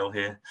 5-0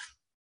 here?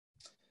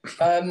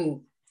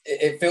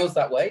 It feels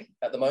that way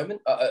at the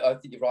moment. I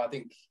think you're right. I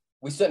think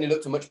we certainly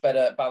looked a much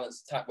better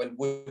balanced attack when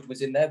Wood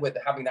was in there. Where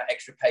having that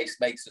extra pace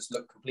makes us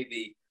look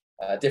completely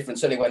different.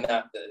 Certainly when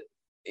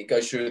it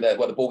goes through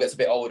where the ball gets a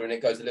bit older and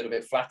it goes a little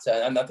bit flatter,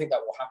 and I think that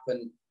will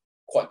happen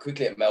quite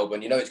quickly at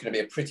Melbourne. You know, it's going to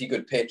be a pretty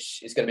good pitch.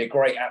 It's going to be a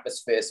great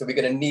atmosphere. So we're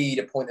going to need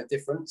a point of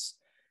difference.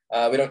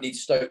 We don't need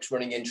Stokes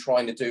running in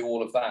trying to do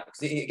all of that.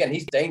 Because again,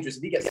 he's dangerous.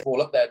 If he gets the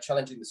ball up there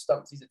challenging the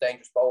stumps, he's a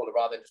dangerous bowler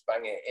rather than just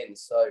banging it in.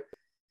 So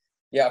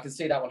yeah, I can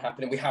see that one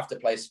happening. We have to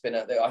play a spinner.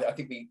 I think I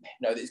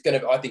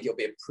think it'll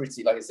be a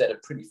pretty, like I said, a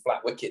pretty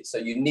flat wicket. So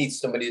you need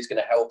somebody who's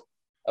going to help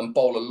and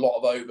bowl a lot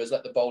of overs,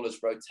 let the bowlers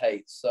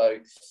rotate. So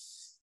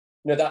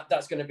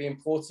that's going to be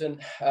important.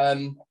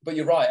 But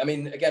you're right. I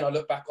mean, again, I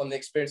look back on the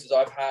experiences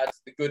I've had,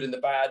 the good and the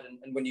bad.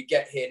 And when you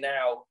get here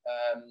now,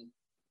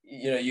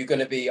 you're going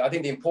to be, I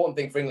think the important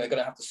thing for England, they're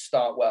going to have to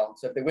start well.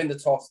 So if they win the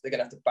toss, they're going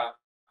to have to bat.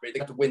 They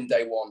have to win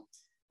day one.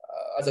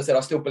 As I said,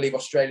 I still believe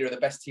Australia are the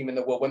best team in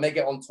the world. When they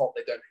get on top,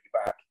 they don't hit you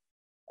back.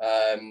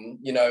 And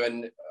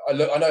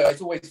I know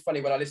it's always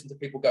funny when I listen to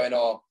people going,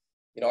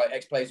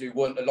 ex-players who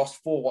lost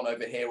 4-1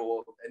 over here,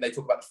 and they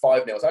talk about the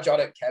 5-0. Actually, I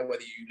don't care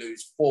whether you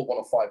lose 4-1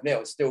 or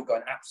 5-0. It's still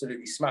going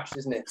absolutely smashed,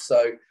 isn't it?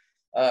 So,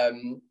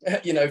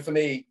 for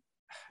me,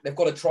 they've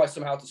got to try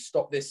somehow to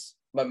stop this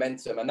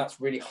momentum, and that's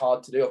really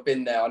hard to do. I've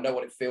been there. I know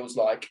what it feels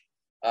like.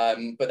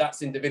 But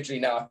that's individually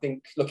now. I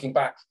think looking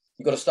back,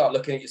 you've got to start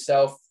looking at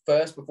yourself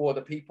first before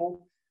the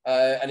people.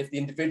 And if the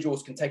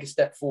individuals can take a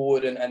step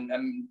forward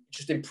and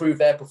just improve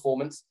their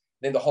performance,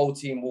 then the whole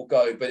team will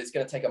go. But it's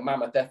going to take a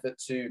mammoth effort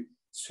to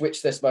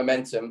switch this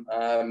momentum.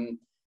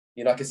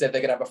 Like I said,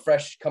 they're going to have a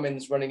fresh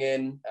Cummins running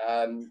in,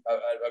 a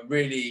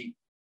really,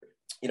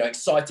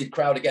 excited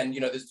crowd again.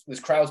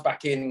 There's crowds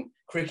back in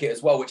cricket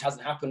as well, which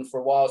hasn't happened for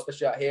a while,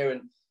 especially out here,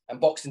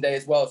 and Boxing Day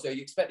as well. So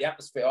you expect the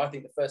atmosphere. I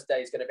think the first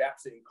day is going to be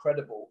absolutely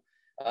incredible.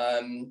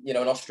 And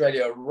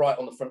Australia are right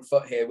on the front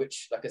foot here,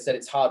 which, like I said,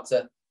 it's hard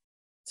to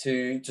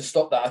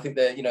stop that. I think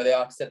they are,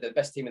 like I said, the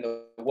best team in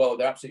the world.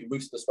 They're absolutely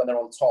ruthless when they're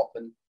on top,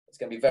 and it's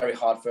going to be very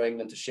hard for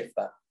England to shift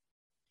that.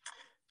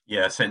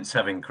 Yeah, since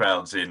having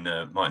crowds in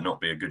might not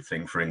be a good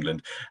thing for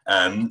England.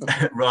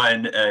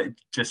 Ryan,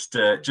 just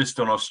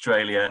on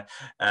Australia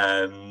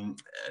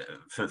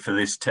for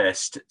this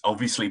test,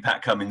 obviously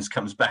Pat Cummins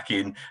comes back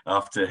in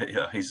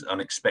after his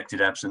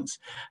unexpected absence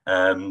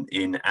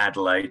in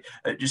Adelaide.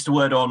 Just a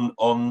word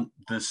on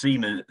the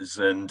seamers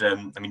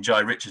and Jai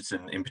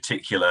Richardson in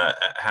particular,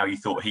 how you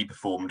thought he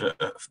performed at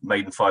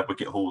maiden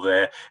 5-wicket haul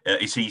there.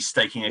 Is he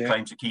staking a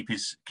claim to keep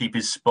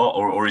his spot,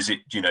 or is it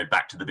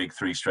back to the big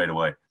three straight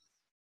away?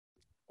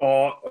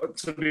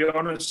 To be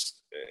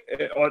honest,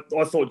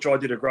 I thought Jai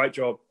did a great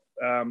job,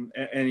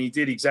 and he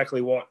did exactly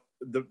what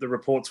the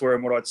reports were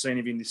and what I'd seen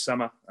of him this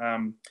summer.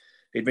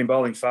 He'd been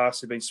bowling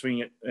fast, he'd been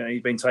swinging it,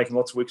 he'd been taking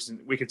lots of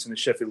wickets in the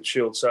Sheffield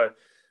Shield. So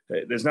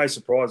there's no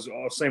surprise.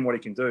 I've seen what he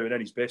can do, and at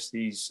his best,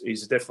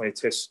 he's definitely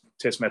a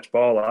test match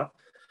bowler.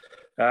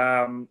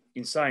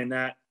 In saying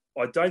that,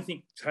 I don't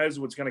think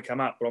Hazlewood's going to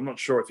come up, but I'm not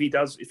sure if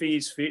he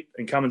is fit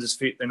and Cummins is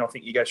fit, then I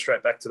think you go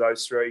straight back to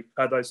those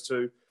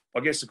two. I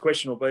guess the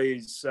question will be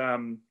is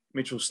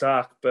Mitchell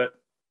Starc,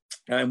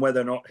 and whether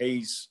or not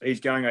he's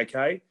going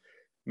okay.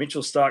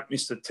 Mitchell Starc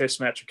missed a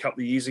test match a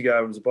couple of years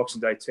ago. It was a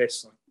Boxing Day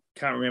test. I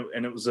can't remember,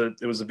 and it was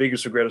the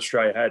biggest regret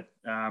Australia had.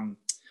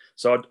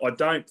 So I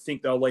don't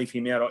think they'll leave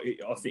him out.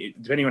 I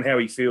think, depending on how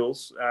he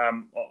feels, I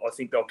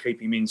think they'll keep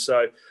him in.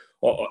 So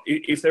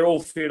if they're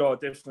all fit,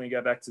 I'd definitely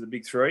go back to the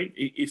big three.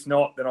 If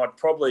not, then I'd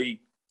probably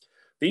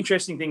the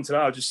interesting thing today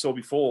I just saw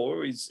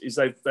before is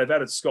they've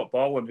added Scott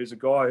Boland, who's a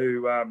guy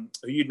who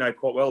you'd know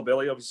quite well,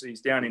 Billy. Obviously,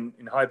 he's down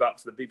in Hobart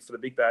for the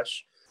Big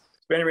Bash.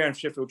 He's been around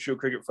Sheffield Shield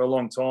cricket for a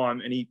long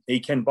time, and he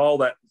can bowl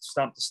that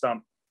stump to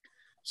stump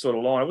sort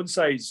of line. I wouldn't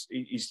say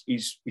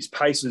his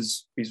pace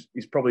is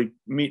probably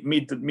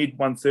mid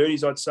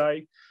 130s, I'd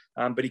say,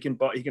 but he can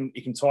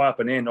tie up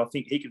an end. I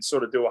think he could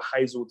sort of do a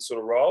Hazelwood sort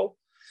of role.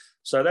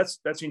 So that's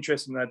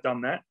interesting they've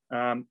done that.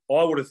 I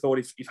would have thought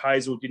if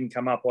Hazel didn't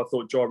come up, I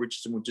thought Jai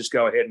Richardson would just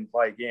go ahead and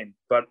play again.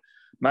 But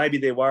maybe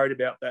they're worried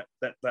about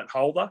that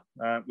holder,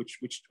 which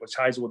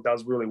Hazelwood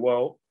does really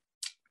well.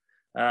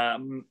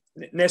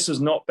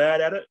 Nessa's not bad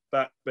at it,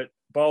 but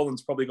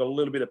Boland's probably got a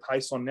little bit of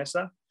pace on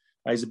Nessa.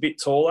 He's a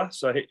bit taller,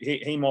 so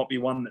he might be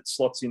one that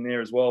slots in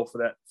there as well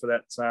for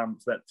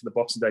the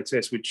Boxing Day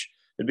Test, which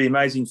would be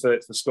amazing for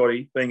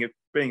Scotty, being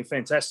a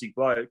fantastic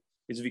bloke.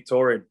 He's a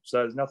Victorian, so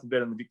there's nothing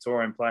better than the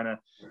Victorian playing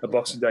a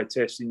Boxing Day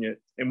Test in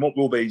what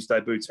will be his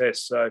debut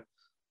test. So,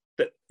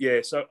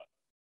 So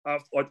I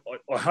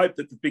hope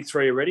that the big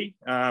three are ready,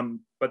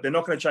 but they're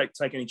not going to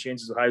take any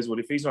chances with Hazelwood.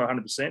 If he's not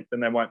 100%,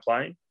 then they won't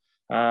play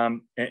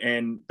him,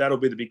 and that'll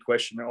be the big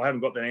question. I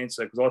haven't got that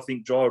answer because I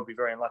think Jai would be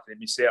very unlucky to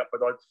miss out.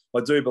 But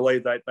I do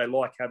believe they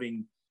like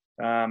having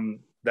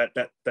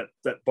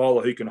that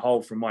bowler who can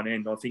hold from one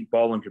end. I think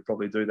Boland could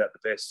probably do that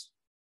the best.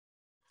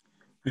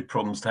 Good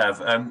problems to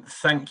have.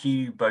 Thank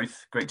you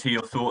both. Great to hear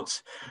your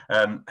thoughts.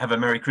 Have a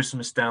Merry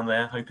Christmas down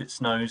there. Hope it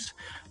snows.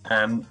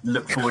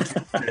 Look forward.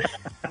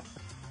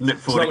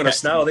 It's not going to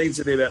snow. I think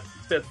it's going to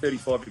be about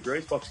 35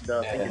 degrees Boxing Day.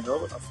 I think in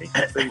Melbourne. I think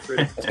 33.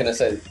 I was going to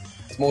say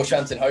it's more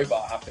chance in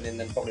Hobart happening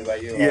than probably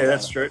where you are. Yeah,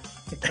 that's true.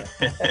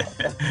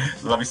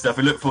 Lovely stuff.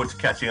 We look forward to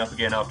catching up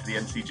again after the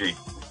MCG.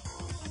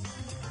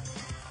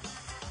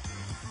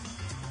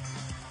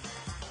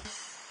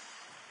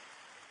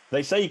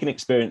 They say you can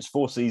experience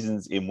 4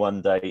 seasons in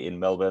one day in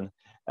Melbourne,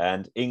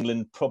 and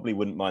England probably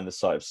wouldn't mind the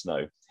sight of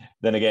snow.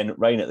 Then again,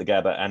 rain at the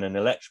Gabba and an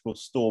electrical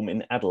storm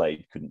in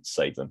Adelaide couldn't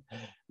save them.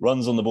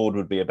 Runs on the board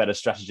would be a better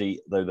strategy,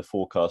 though the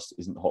forecast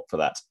isn't hot for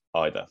that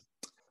either.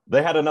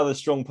 They had another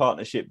strong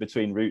partnership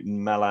between Root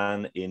and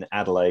Malan in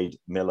Adelaide,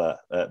 Miller,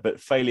 but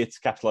failure to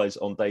capitalise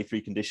on day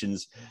 3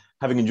 conditions,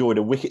 having enjoyed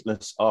a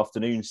wicketless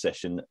afternoon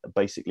session,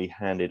 basically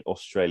handed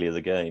Australia the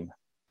game.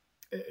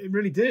 It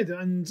really did,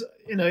 and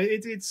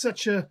it's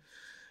such a.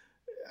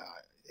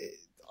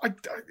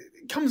 It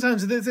comes down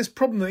to this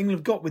problem that England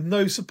have got with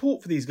no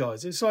support for these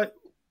guys. It's like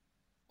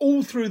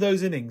all through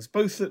those innings,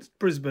 both at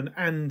Brisbane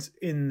and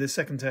in the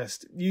second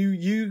test,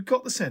 you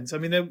got the sense. I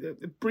mean,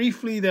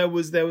 briefly there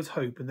was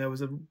hope, and there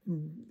was a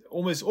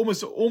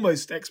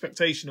almost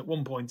expectation at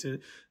one point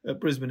at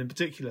Brisbane in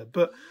particular,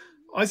 but.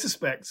 I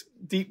suspect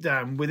deep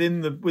down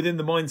within the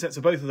mindsets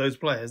of both of those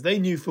players, they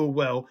knew full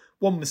well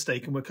one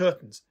mistake and we're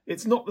curtains.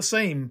 It's not the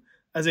same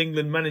as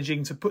England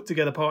managing to put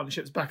together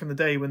partnerships back in the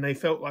day when they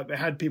felt like they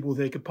had people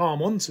they could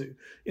palm onto.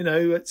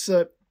 It's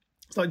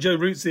like Joe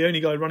Root's the only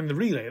guy running the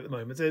relay at the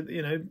moment.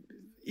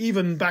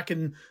 Even back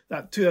in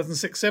that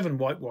 2006-07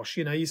 whitewash,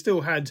 you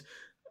still had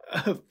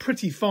a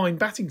pretty fine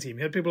batting team.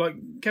 You had people like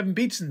Kevin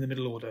Peterson in the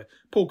middle order.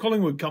 Paul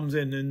Collingwood comes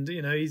in and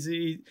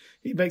he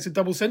makes a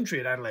double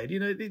century at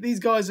Adelaide. These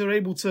guys are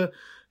able to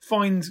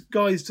find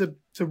guys to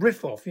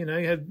riff off. You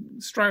had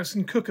Strauss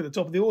and Cook at the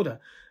top of the order.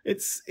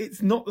 It's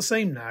not the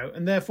same now,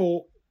 and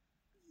therefore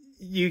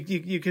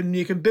you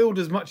can build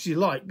as much as you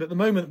like. But the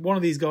moment one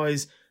of these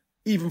guys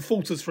even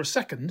falters for a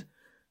second,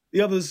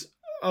 the others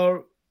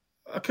are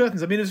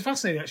curtains. I mean, it was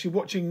fascinating actually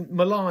watching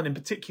Malan in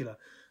particular.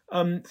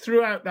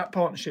 Throughout that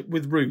partnership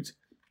with Root,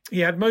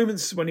 he had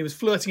moments when he was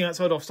flirting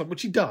outside off stump,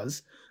 which he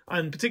does,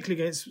 and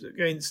particularly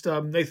against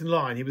Nathan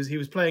Lyon, he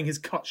was playing his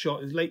cut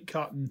shot, his late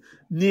cut, and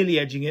nearly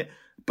edging it.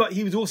 But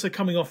he was also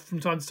coming off from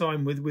time to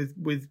time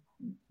with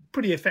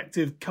pretty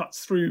effective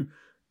cuts through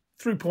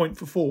point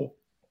for 4.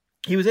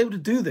 He was able to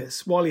do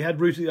this while he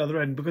had Root at the other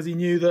end because he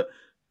knew that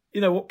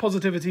what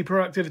positivity,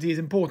 proactivity is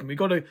important. We've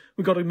got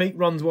to make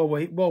runs while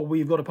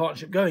we've got a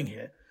partnership going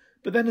here.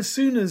 But then as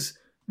soon as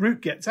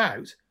Root gets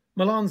out,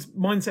 Malan's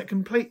mindset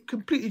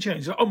completely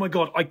changed. Like, oh my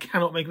God, I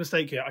cannot make a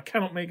mistake here. I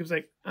cannot make a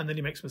mistake. And then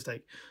he makes a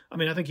mistake. I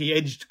mean, I think he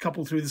edged a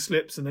couple through the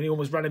slips and then he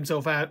almost ran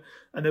himself out.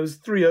 And there was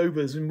 3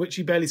 overs in which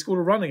he barely scored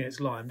a run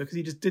against Lyon because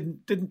he just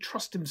didn't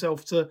trust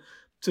himself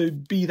to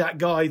be that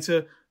guy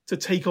to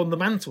take on the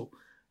mantle.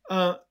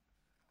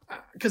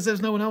 Because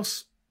there's no one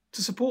else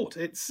to support.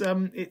 It's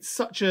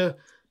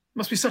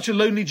must be such a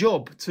lonely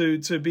job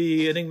to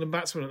be an England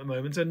batsman at the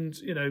moment.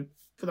 And,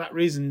 for that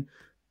reason,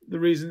 the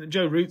reason that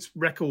Joe Root's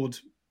record,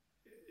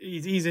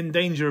 he's in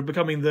danger of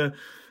becoming the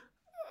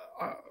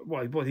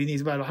he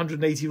needs about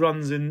 180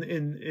 runs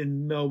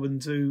in Melbourne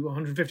to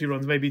 150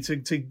 runs maybe to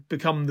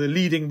become the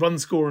leading run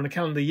scorer in a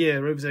calendar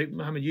year over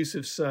Mohammed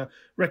Yusuf's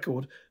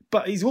record.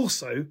 But he's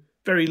also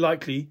very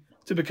likely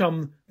to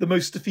become the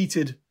most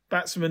defeated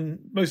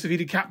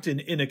captain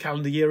in a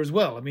calendar year as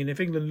well. I mean, if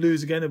England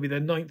lose again, it'll be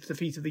their 9th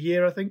defeat of the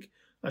year, I think.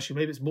 Actually,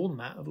 maybe it's more than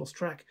that. I've lost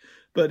track.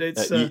 But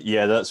it's...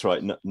 yeah, that's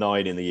right.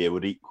 9 in the year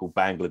would equal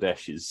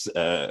Bangladesh's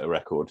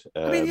record.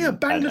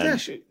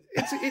 Bangladesh,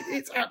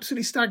 it's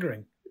absolutely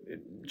staggering.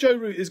 Joe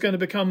Root is going to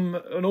become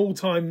an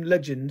all-time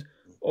legend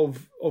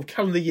of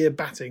calendar year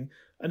batting,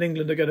 and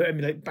England are going to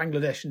emulate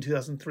Bangladesh in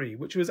 2003,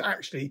 which was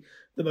actually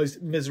the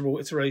most miserable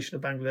iteration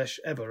of Bangladesh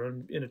ever.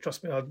 And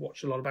trust me, I've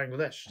watched a lot of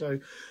Bangladesh. So,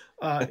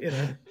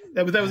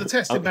 there was a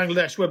test in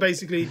Bangladesh where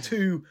basically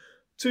two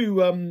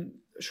Sri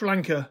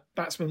Lanka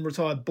batsmen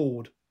retired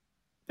bored.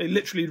 They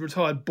literally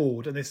retired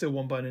bored, and they still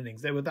won by an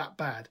innings. They were that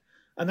bad,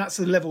 and that's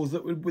the levels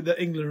that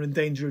England are in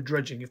danger of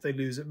dredging if they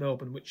lose at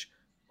Melbourne, which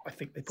I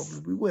think they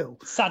probably will.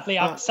 Sadly,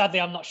 I'm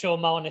not sure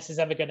Marnus is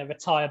ever going to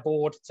retire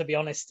bored, to be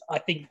honest. I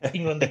think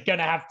England are going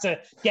to have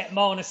to get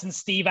Marnus and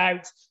Steve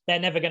out. They're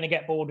never going to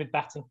get bored with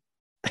batting.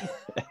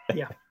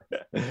 Yeah.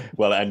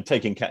 Well, and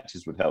taking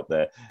catches would help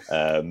there.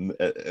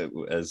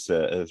 As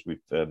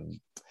we've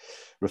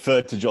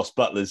referred to Jos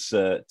Buttler's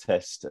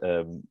test,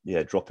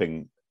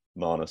 dropping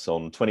Marnus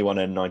on 21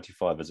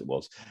 N95 as it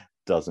was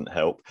doesn't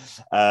help.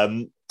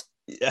 The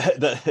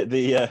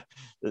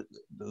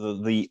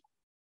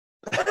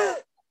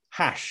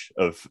hash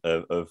of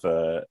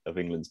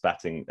England's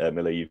batting,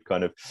 Miller, you've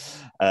kind of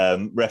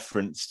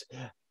referenced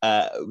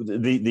some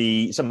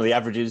of the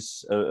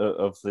averages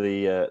of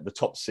the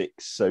top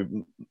six. So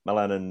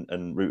Malan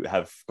and Root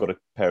have got a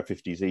pair of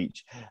 50s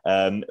each.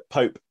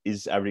 Pope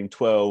is averaging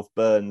 12,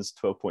 Burns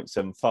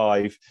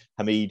 12.75,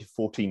 Hamid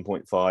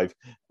 14.5,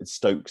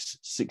 Stokes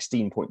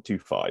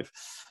 16.25.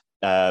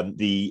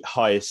 The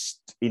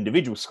highest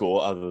individual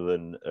score, other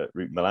than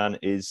Root Malan,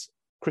 is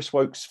Chris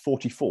Woakes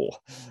 44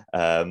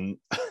 on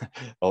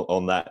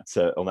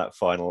that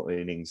final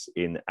innings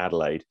in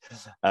Adelaide.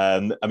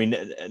 I mean,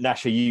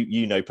 Nasha,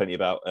 you know plenty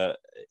about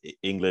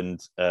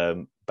England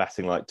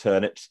batting like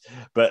turnips,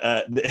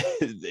 but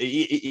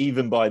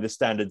even by the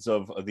standards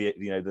of the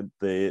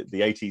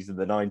 80s and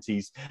the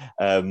 90s,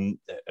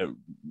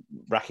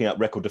 racking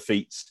up record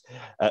defeats,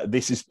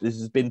 this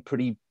has been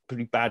pretty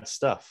bad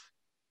stuff.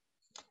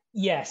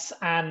 Yes,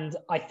 and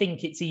I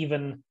think it's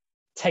even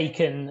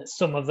taken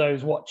some of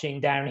those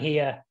watching down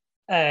here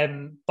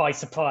by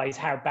surprise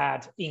how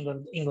bad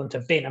England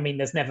have been. I mean,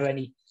 there's never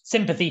any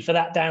sympathy for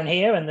that down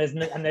here, and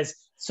there's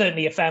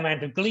certainly a fair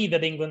amount of glee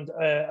that England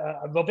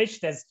are rubbish.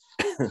 There's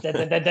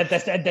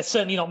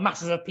certainly not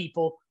masses of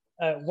people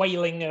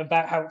wailing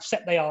about how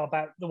upset they are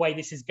about the way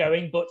this is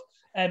going, but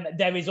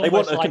there is almost they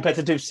want a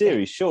competitive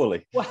series,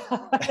 surely. Well,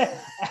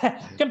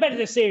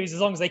 competitive series as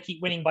long as they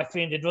keep winning by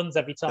 300 runs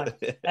every time.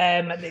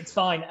 It's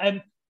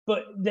fine.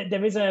 But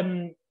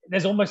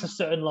there's almost a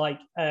certain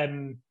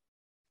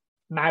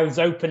mouths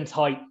open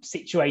type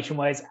situation,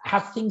 whereas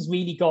have things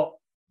really got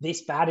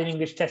this bad in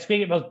English Test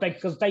cricket?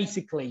 Because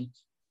basically,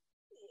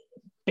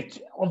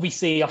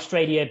 obviously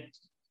Australia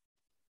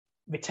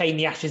retained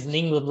the Ashes in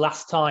England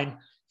last time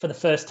for the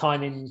first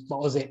time in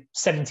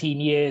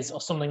 17 years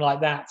or something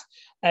like that.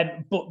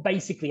 But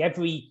basically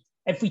every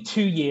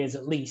 2 years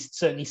at least,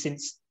 certainly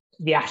since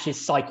the Ashes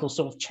cycle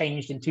sort of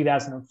changed in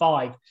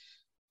 2005,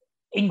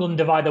 England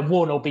have either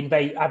won or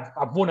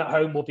have won at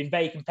home or been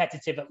very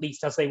competitive, at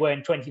least as they were in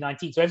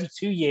 2019. So every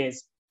 2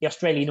 years, the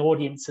Australian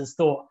audience has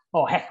thought,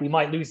 oh, heck, we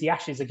might lose the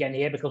Ashes again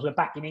here because we're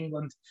back in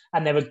England.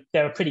 And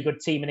they're a pretty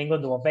good team in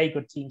England, or a very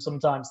good team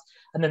sometimes.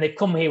 And then they've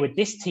come here with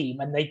this team,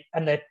 and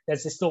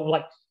there's this sort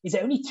of is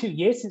it only 2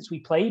 years since we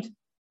played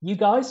you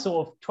guys,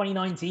 sort of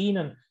 2019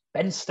 and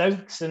Ben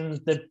Stokes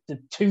and the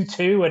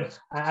 2-2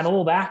 and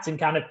all that, and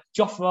kind of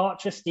Jofra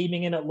Archer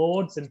steaming in at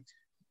Lords and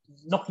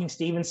knocking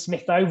Stephen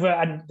Smith over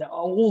and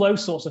all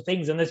those sorts of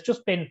things. And there's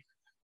just been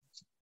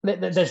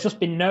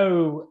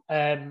no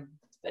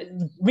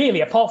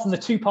really, apart from the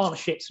two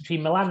partnerships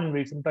between Malan and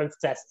Root in both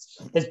tests,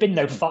 there's been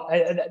no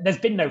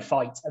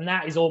fight, and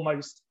that is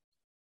almost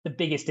the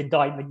biggest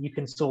indictment you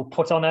can sort of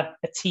put on a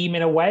team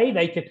in a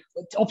way.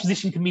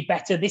 Opposition can be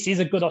better. This is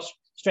a good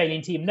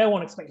Australian team. No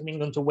one expected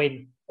England to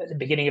win at the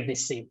beginning of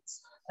this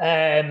series,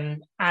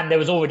 and there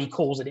was already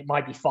calls that it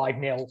might be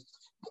 5-0.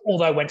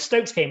 Although when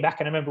Stokes came back,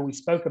 and I remember we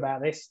spoke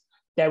about this,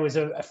 there was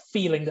a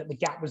feeling that the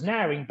gap was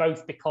narrowing,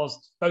 both because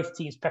both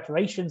teams'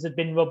 preparations had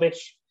been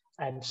rubbish,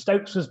 and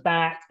Stokes was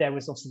back. There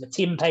was also the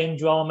Tim Payne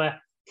drama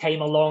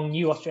came along,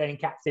 new Australian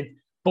captain.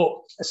 But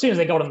as soon as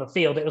they got on the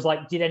field, it was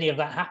like, did any of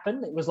that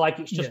happen? It was like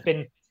it's just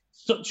been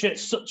such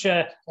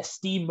a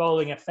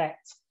steamrolling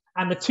effect.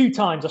 And the two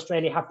times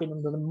Australia have been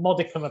under the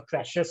modicum of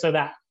pressure, so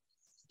that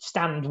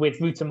stand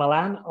with Root and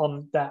Malan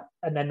on that,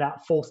 and then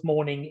that fourth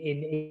morning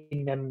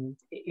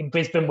in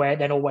Brisbane, where it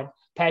then all went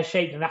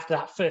pear-shaped, and after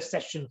that first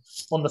session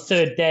on the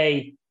third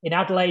day in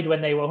Adelaide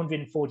when they were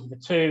 140 for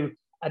 2,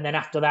 and then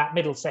after that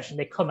middle session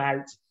they come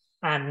out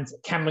and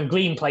Cameron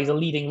Green plays a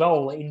leading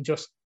role in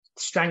just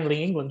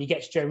strangling England. He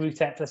gets Joe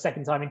Root out for the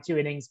second time in 2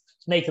 innings.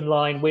 Nathan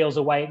Lyon wheels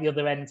away at the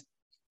other end,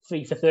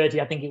 3 for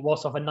 30, I think it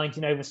was, off a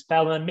 19-over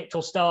spell, and then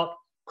Mitchell Starc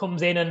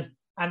comes in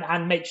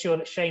and makes sure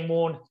that Shane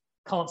Warne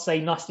can't say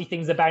nasty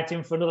things about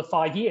him for another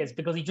 5 years,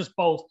 because he just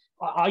bowled.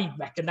 I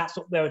reckon that's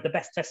up there with the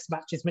best test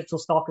matches Mitchell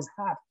Starc has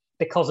had,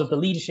 because of the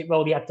leadership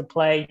role he had to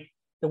play,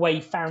 the way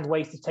he found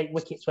ways to take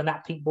wickets when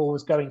that pink ball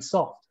was going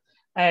soft.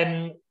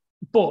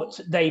 But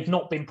they've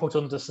not been put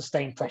under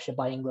sustained pressure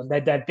by England.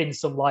 There've been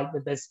some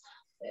there's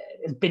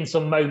there's been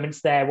some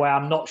moments there where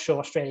I'm not sure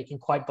Australia can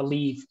quite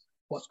believe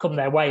what's come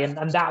their way.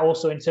 And that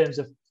also in terms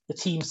of the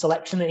team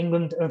selection that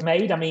England have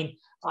made. I mean,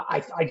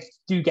 I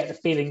do get the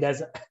feeling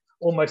there's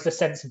almost a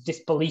sense of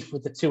disbelief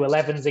with the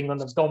 2-11s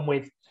England have gone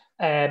with,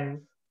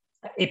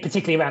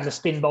 particularly around the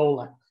spin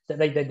bowler, that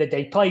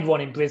they played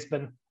one in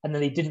Brisbane and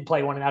then they didn't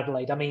play one in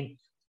Adelaide. I mean,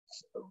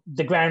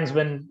 the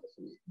groundsman,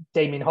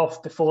 Damien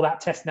Hoff, before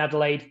that test in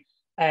Adelaide,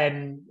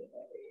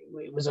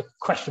 it was a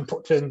question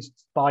put to him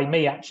by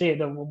me, actually,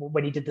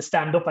 when he did the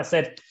stand-up. I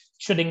said,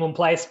 should England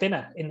play a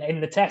spinner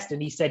in the test?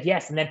 And he said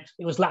yes. And then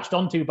it was latched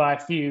onto by a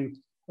few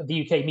of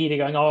the UK media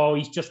going, oh,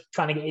 he's just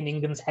trying to get in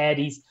England's head.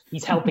 He's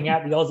helping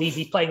out the Aussies.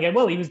 He's playing game.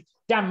 Well, he was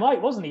damn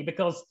right, wasn't he?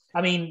 Because,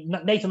 I mean,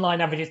 Nathan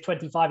Lyon averages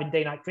 25 in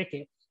day-night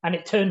cricket, and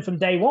it turned from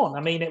day one.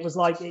 I mean, it was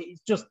like, it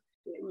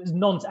was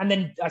nonsense. And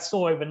then I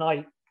saw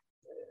overnight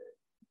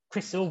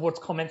Chris Silverwood's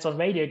comments on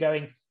radio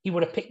going, he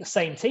would have picked the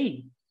same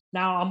team.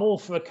 Now, I'm all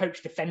for a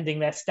coach defending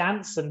their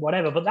stance and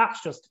whatever, but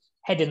that's just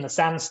head in the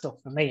sand stuff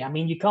for me. I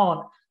mean, you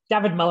can't.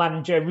 David Malan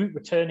and Joe Root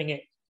returning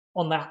it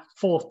on that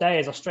fourth day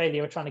as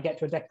Australia were trying to get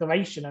to a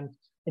declaration,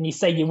 and you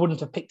say you wouldn't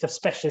have picked a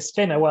specialist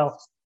spinner.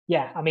 Well,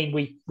 yeah, I mean,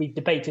 we've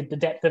debated the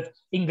depth of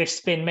English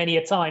spin many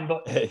a time,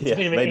 but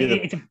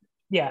maybe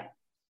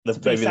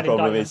the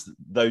problem is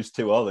those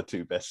two are the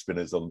two best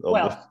spinners on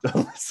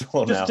this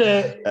one now.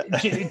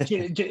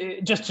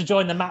 Just to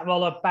join the Matt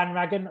Roller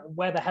bandwagon,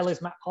 where the hell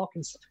is Matt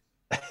Parkinson?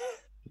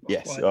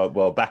 Yes,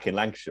 back in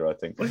Lancashire, I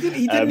think. Well,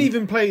 he didn't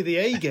even play the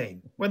A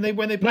game when they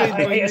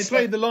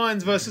played the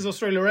Lions versus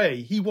Australia A.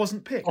 He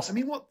wasn't picked. I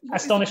mean, what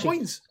astonishing.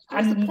 What's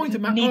the point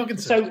of Matt Parkinson?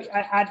 So,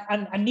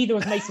 and neither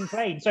was Mason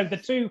Crane. So the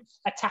two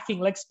attacking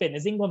leg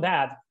spinners England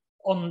had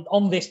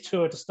on this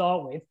tour to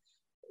start with,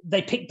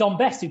 they picked Dom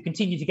Bess, who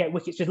continued to get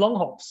wickets with long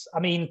hops. I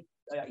mean,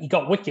 he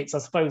got wickets. I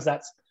suppose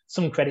that's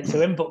some credit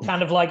to him. But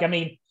kind of like, I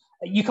mean,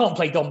 you can't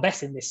play Dom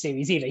Bess in this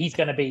series either. He's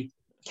going to be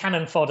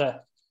cannon fodder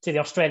to the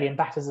Australian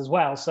batters as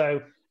well.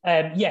 So,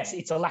 yes,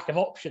 it's a lack of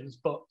options,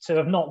 but to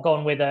have not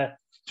gone to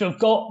have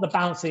got the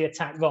balance of the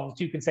attack wrong,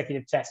 2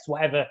 consecutive tests,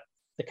 whatever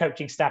the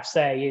coaching staff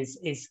say,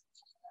 is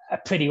a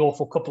pretty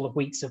awful couple of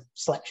weeks of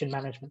selection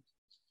management.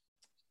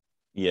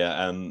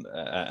 Yeah,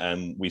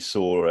 and we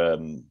saw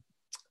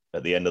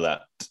at the end of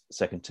that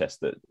second test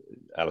that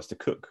Alistair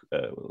Cook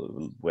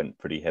went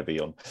pretty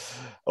heavy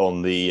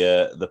on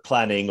the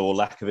planning or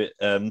lack of it,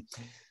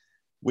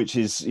 which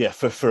is,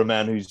 for a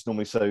man who's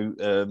normally so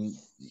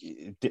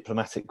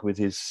diplomatic with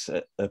his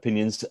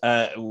opinions,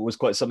 was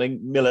quite something.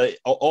 Miller,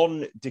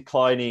 on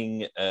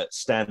declining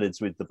standards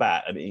with the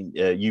bat, I mean,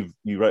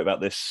 you wrote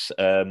about this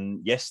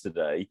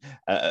yesterday,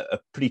 a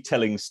pretty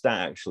telling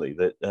stat, actually,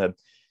 that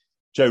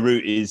Joe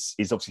Root is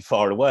obviously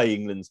far and away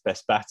England's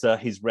best batter.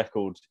 His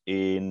record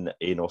in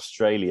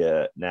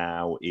Australia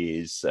now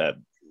is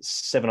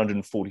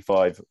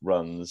 745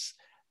 runs,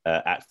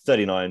 at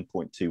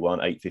 39.21,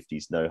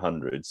 850s, no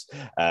hundreds.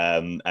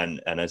 And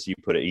as you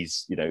put it,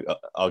 he's,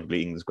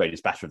 arguably England's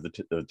greatest batter of the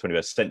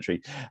 21st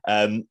century.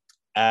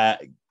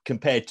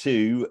 Compared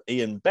to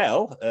Ian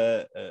Bell,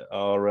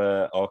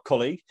 our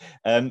colleague,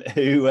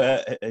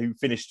 who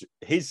finished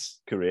his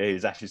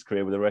Ashes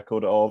career with a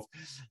record of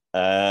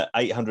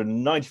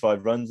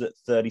 895 runs at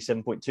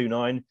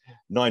 37.29,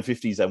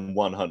 950s and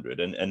 100.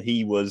 And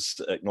he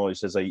was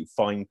acknowledged as a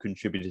fine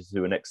contributor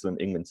to an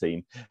excellent England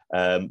team,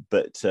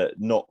 but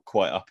not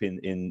quite up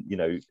in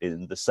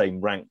the same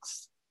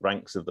ranks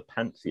of the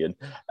pantheon.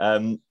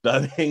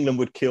 England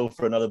would kill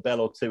for another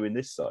Bell or two in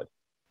this side.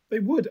 They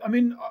would. I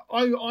mean,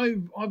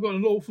 I've got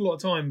an awful lot of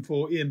time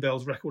for Ian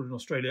Bell's record in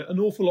Australia, an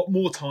awful lot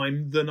more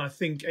time than I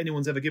think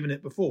anyone's ever given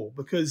it before,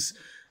 because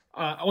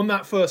on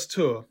that first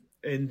tour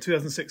in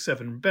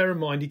 2006-07, bear in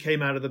mind he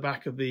came out of the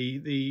back of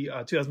the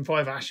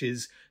 2005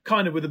 Ashes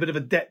kind of with a bit of a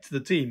debt to the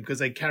team because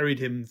they carried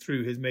him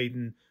through his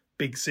maiden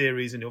big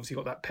series, and he obviously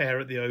got that pair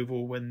at the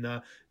Oval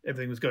when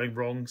everything was going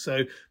wrong.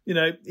 So,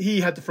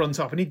 he had to front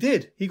up, and he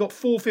did. He got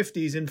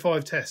 450s in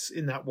 5 tests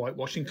in that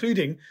whitewash,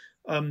 including...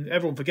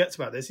 everyone forgets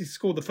about this. He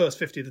scored the first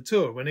 50 of the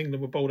tour when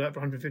England were bowled out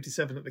for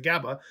 157 at the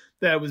Gabba.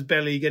 There was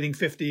Belly getting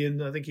 50,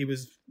 and I think he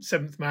was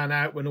 7th man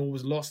out when all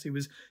was lost. He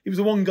was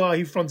the one guy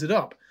who fronted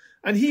up,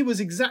 and he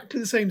was exactly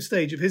the same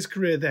stage of his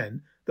career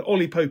then that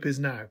Ollie Pope is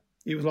now.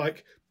 He was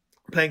like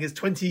playing his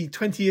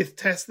 20th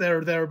test there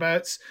or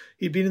thereabouts.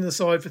 He'd been in the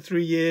side for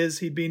 3 years.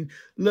 He'd been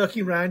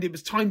lurking around. It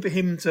was time for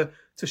him to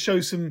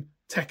show some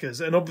techers,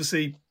 and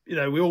obviously.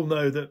 We all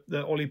know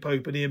that Ollie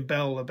Pope and Ian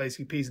Bell are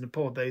basically peas in a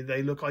pod.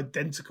 They look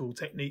identical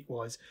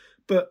technique-wise.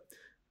 But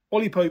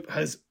Ollie Pope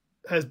has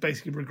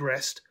basically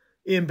regressed.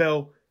 Ian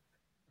Bell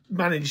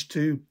managed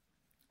to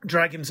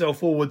drag himself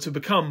forward to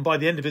become, by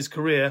the end of his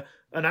career,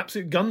 an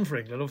absolute gun for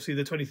England. Obviously,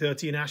 the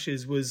 2013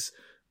 Ashes was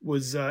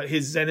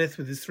his zenith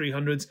with his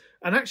 300s.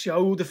 And actually, I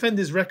will defend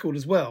his record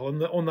as well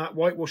on that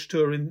whitewash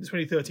tour in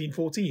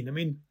 2013-14. I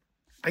mean,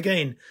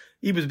 again,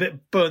 he was a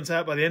bit burnt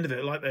out by the end of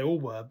it, like they all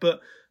were.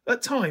 But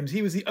at times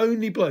he was the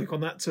only bloke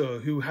on that tour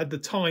who had the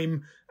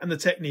time and the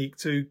technique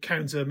to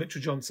counter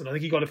Mitchell Johnson. I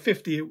think he got a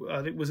 50.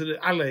 It was at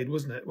Adelaide,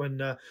 wasn't it?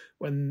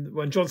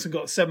 When Johnson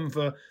got 7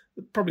 for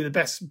probably the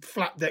best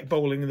flat deck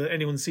bowling that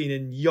anyone's seen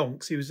in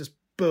yonks. He was just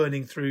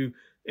burning through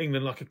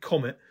England like a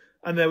comet.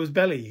 And there was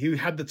Belly, who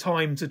had the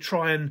time to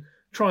try and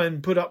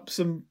put up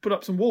some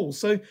walls.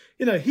 So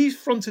he's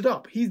fronted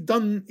up. He's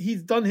done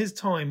his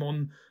time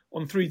on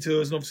 3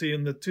 tours, and obviously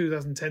in the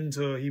 2010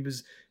 tour he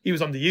was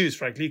underused,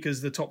 frankly, because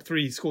the top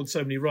 3 scored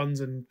so many runs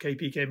and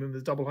KP came in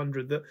with a double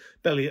 100 that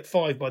Belly at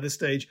 5 by this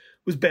stage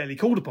was barely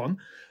called upon.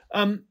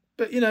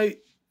 But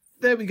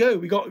there we go.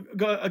 We got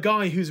a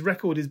guy whose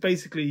record is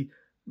basically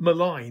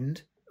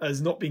maligned as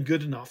not being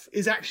good enough,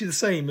 is actually the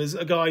same as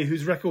a guy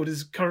whose record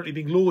is currently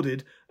being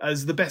lauded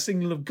as the best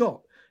England have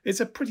got. It's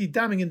a pretty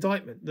damning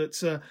indictment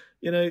that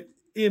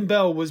Ian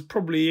Bell was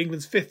probably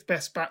England's 5th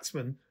best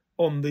batsman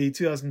on the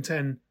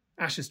 2010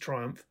 Ashes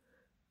triumph,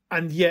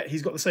 and yet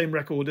he's got the same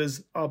record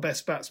as our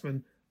best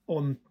batsman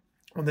on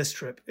this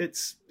trip.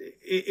 It's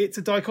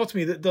a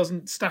dichotomy that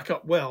doesn't stack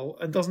up well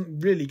and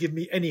doesn't really give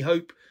me any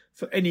hope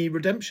for any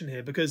redemption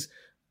here, because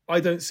I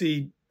don't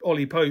see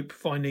Ollie Pope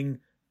finding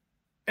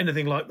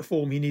anything like the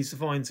form he needs to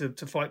find to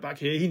fight back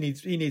here. He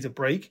needs a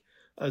break,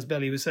 as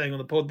Belly was saying on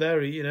the pod there.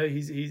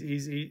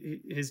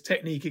 His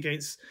technique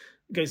against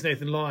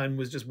Nathan Lyon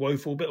was just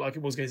woeful, a bit like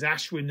it was against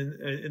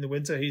Ashwin in the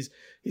winter. He's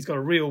got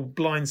a real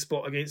blind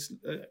spot against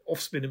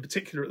off spin in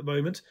particular at the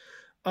moment.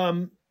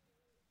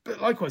 But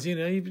likewise,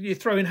 you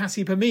throw in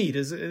Hasib Hamid,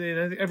 as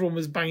everyone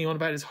was banging on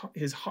about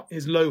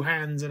his low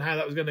hands and how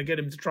that was going to get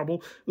him into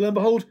trouble. Lo and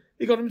behold,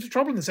 he got him into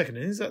trouble in the second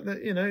innings.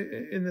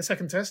 In the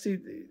second test,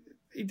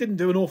 he didn't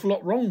do an awful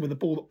lot wrong with the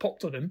ball that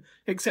popped on him,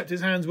 except his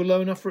hands were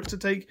low enough for it to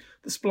take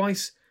the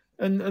splice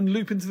and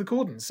loop into the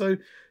cordon. So,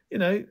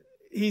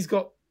 he's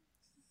got.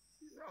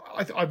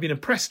 I've been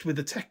impressed with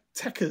the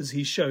techers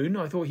he's shown.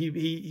 I thought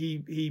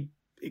he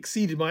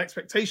exceeded my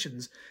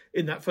expectations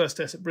in that first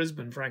test at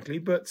Brisbane, frankly.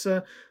 But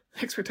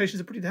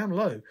expectations are pretty damn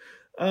low.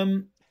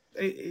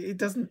 It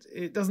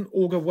doesn't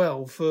augur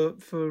well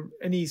for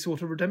any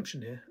sort of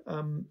redemption here.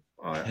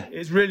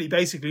 It's really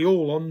basically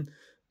all on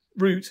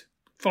Root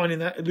finding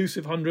that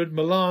elusive 100,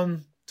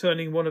 Malan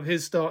turning one of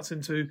his starts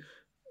into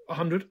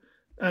 100,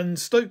 and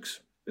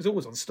Stokes is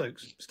always on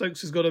Stokes. Stokes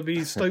has got to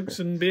be Stokes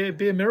and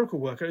be a miracle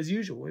worker as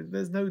usual.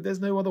 There's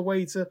no other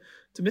way to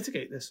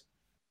mitigate this.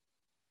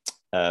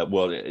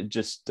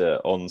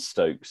 On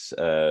Stokes,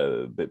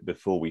 but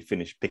before we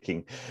finish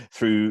picking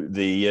through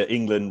the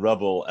England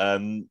rubble,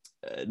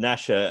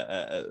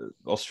 Nasha,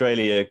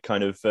 Australia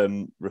kind of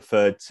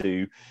referred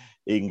to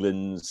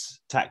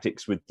England's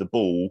tactics with the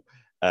ball.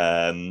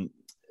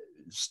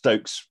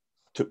 Stokes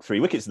took 3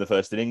 wickets in the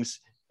first innings,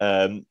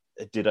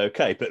 did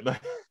okay, but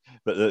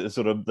the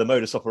sort of the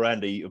modus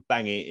operandi of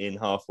banging it in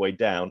halfway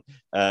down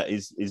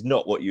is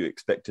not what you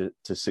expect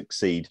to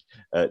succeed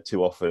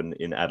too often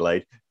in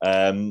Adelaide.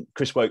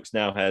 Chris Woakes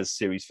now has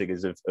series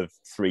figures of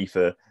 3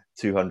 for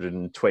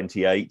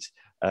 228.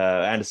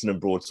 Anderson and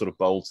Broad sort of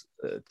bowled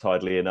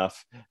tidily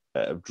enough.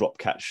 Drop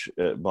catch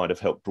might have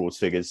helped Broad's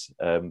figures,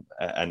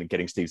 and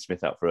getting Steve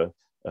Smith out for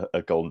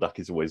a golden duck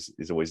is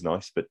always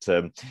nice. But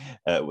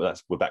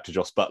we're back to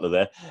Jos Buttler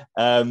there.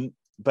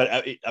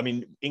 But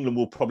England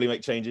will probably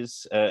make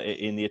changes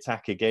in the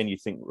attack again. You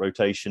think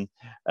rotation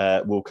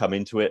will come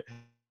into it,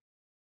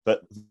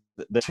 but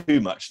there's too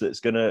much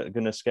that's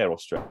gonna scare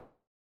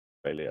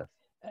Australia.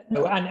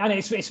 No, and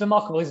it's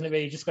remarkable, isn't it?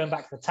 Really, just going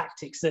back to the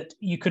tactics, that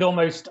you could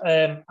almost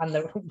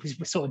we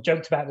sort of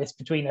joked about this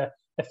between a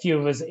few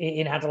of us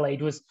in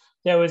Adelaide.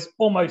 There was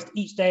almost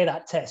each day of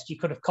that test you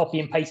could have copy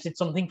and pasted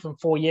something from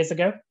 4 years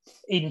ago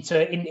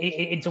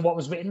into what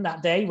was written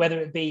that day, whether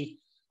it be.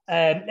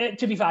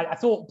 To be fair, I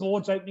thought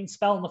Broad's opening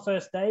spell on the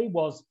first day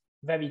was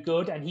very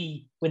good, and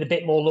he, with a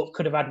bit more luck,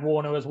 could have had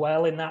Warner as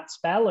well in that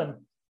spell. And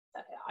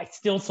I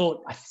still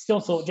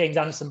thought James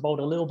Anderson bowled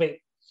a little bit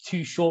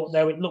too short,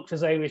 though. It looked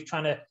as though he was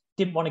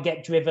didn't want to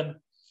get driven.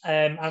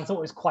 And I thought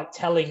it was quite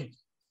telling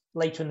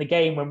later in the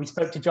game when we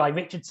spoke to Jai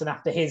Richardson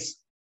after his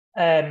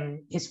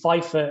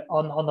 5-foot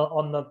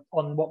on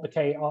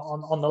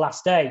the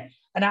last day.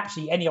 And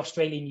actually, any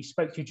Australian you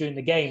spoke to during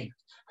the game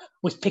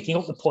was picking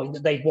up the point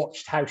that they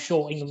watched how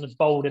short England had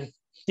bowled and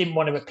didn't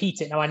want to repeat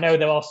it. Now, I know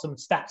there are some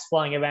stats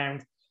flying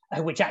around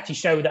which actually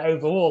show that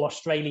overall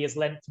Australia's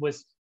length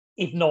was,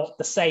 if not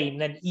the same,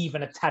 then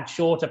even a tad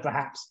shorter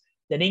perhaps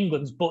than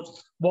England's. But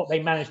what they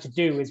managed to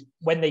do is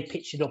when they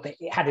pitched it up, it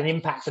had an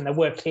impact, and there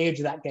were periods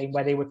of that game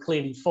where they were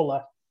clearly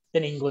fuller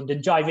than England.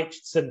 And Jai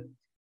Richardson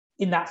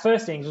in that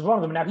first innings was one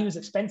of them. Now, he was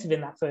expensive in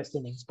that first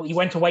innings, but he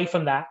went away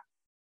from that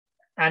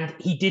and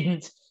he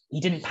didn't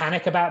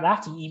panic about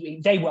that.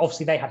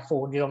 They had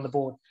 400 on the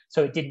board,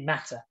 so it didn't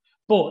matter.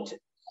 But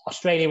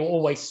Australia were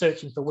always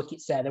searching for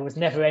wickets there. There was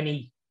never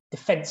any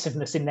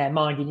defensiveness in their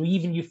mind. And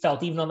you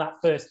felt, even on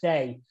that first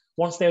day,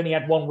 once they only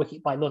had 1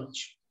 wicket by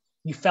lunch,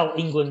 you felt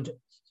England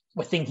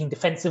were thinking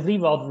defensively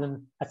rather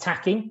than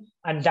attacking.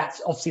 And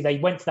that's obviously they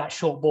went to that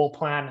short ball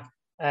plan,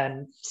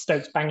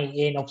 Stokes banging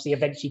in, obviously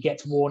eventually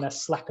gets Warner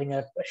slapping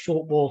a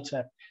short ball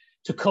to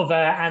to cover.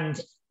 And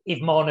if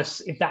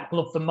that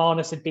glove for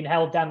Marnus had been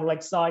held down the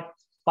leg side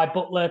by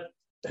Butler,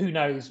 who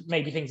knows?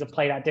 Maybe things have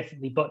played out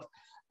differently. But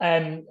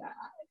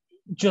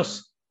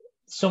just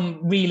some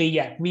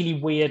really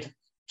weird,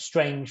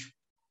 strange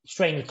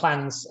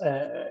plans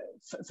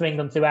for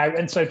England throughout.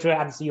 And so to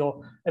answer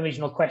your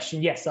original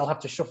question, yes, they'll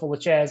have to shuffle the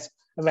chairs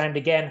around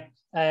again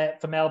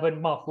for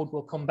Melbourne. Mark Wood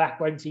will come back,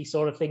 won't he?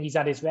 Sort of thing. He's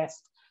had his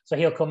rest, so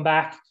he'll come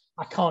back.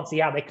 I can't see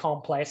how they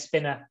can't play a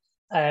spinner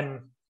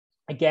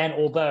again,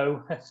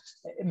 although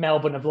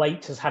Melbourne of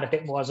late has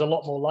a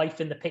lot more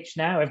life in the pitch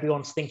now.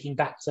 Everyone's thinking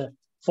back to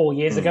 4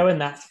 years ago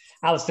and that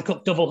Alistair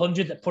Cook double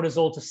 100 that put us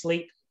all to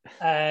sleep.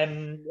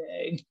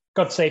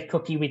 God save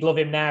Cookie, we'd love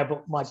him now,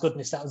 but my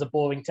goodness, that was a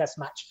boring test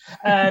match.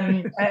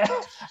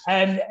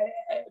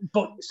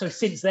 But so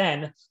since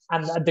then,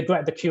 and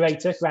the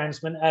curator,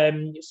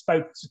 groundsman,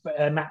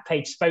 Matt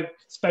Page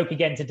spoke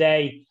again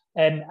today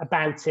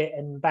about it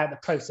and about the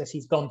process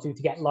he's gone through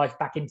to get life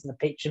back into the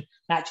pitch. And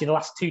actually, the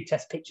last 2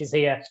 test pitches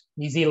here,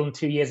 New Zealand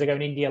 2 years ago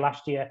and India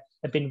last year,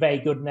 have been very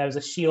good. And there was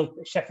a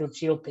Sheffield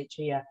Shield pitch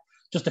here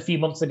just a few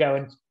months ago,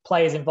 and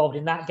players involved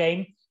in that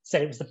game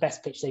said it was the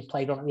best pitch they've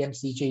played on at the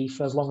MCG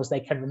for as long as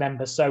they can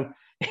remember. So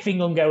if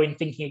England go in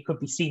thinking it could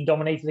be seam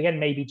dominated again,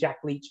 maybe Jack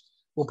Leach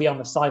will be on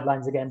the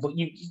sidelines again. But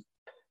you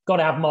got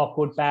to have Mark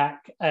Wood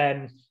back.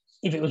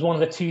 If it was one of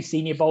the 2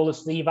 senior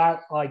bowlers to leave out,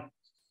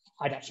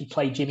 I'd actually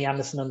play Jimmy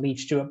Anderson and leave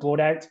Stuart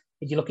Broad out.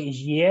 If you look at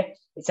his year,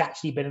 it's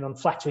actually been an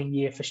unflattering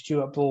year for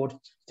Stuart Broad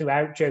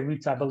throughout. Joe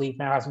Root, I believe,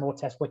 now has more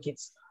test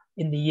wickets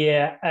in the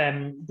year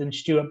than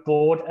Stuart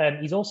Broad.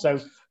 He's also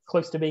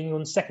close to being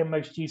England's second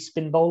most used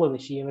spin bowler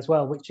this year as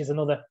well, which is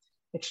another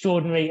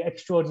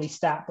extraordinary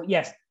stat. But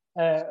yes,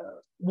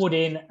 Wood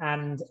in,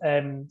 and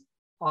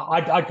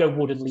I'd go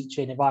Wood and Leach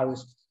in if I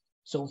was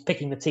sort of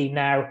picking the team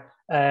now.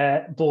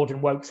 Broad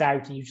and Woakes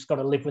out, and you just got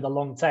to live with a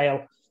long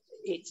tail.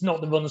 It's not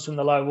the runs from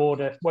the lower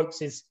order.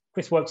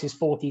 Chris Woakes'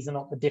 40s are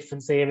not the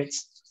difference here.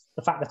 It's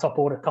the fact the top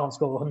order can't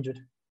score 100.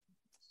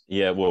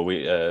 Yeah, well,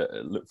 we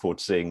look forward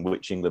to seeing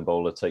which England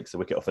bowler takes the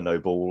wicket off a no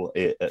ball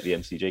at the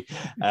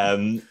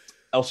MCG.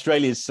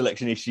 Australia's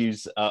selection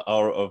issues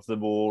are of the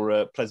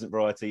more pleasant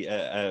variety,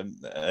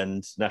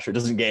 and naturally, it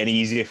doesn't get any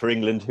easier for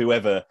England,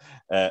 whoever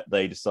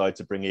they decide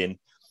to bring in.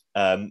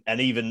 And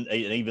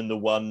even the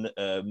one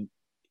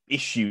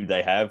issue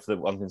they have, the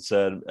one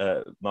concern,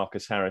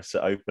 Marcus Harris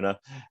at opener,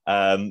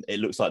 it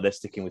looks like they're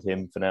sticking with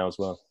him for now as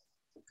well.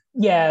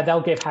 Yeah,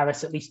 they'll give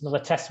Harris at least another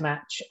test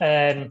match.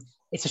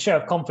 It's a show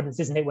of confidence,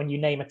 isn't it, when you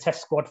name a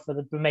test squad for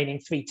the remaining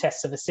 3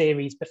 tests of a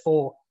series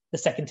before the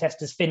second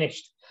test is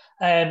finished.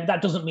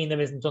 That doesn't mean there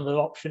isn't another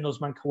option.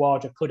 Usman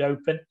Khawaja could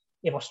open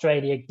if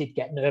Australia did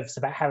get nervous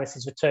about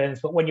Harris's returns.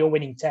 But when you're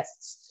winning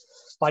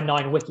tests by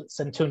 9 wickets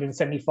and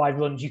 275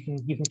 runs, you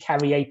can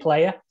carry a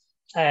player.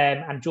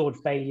 And George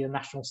Bailey, the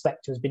national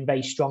selector, has been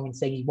very strong in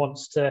saying he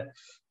wants to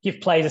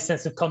give players a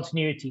sense of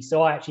continuity.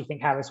 So I actually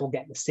think Harris will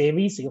get the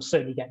series. So he'll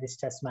certainly get this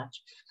test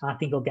match. And I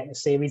think he'll get the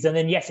series. And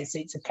then, yes,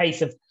 it's a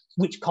case of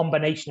which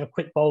combination of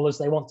quick bowlers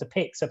they want to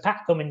pick. So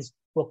Pat Cummins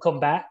will come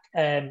back.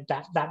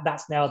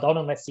 That's nailed on,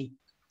 unless he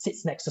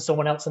sits next to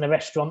someone else in a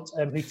restaurant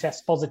who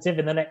tests positive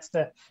in the next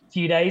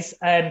few days.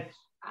 And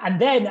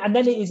then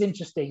it is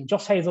interesting.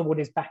 Josh Hazlewood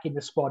is back in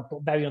the squad,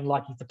 but very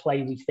unlikely to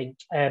play, we think,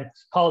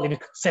 partly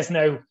because there's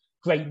no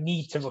great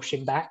need to rush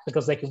him back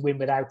because they can win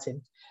without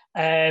him.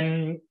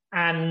 And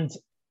then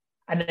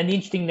the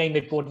interesting name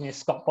they've brought in is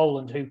Scott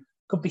Boland, who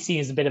could be seen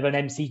as a bit of an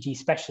MCG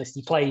specialist.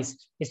 He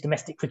plays his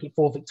domestic cricket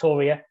for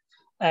Victoria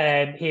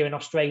here in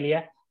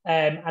Australia.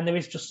 And there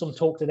is just some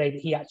talk today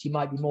that he actually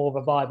might be more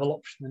of a viable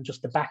option than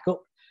just a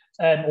backup.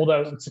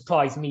 Although it would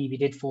surprise me if he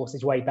did force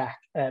his way back,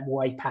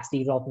 way past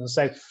either of them.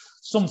 So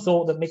some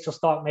thought that Mitchell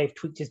Starc may have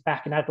tweaked his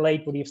back in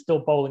Adelaide, but he was still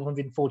bowling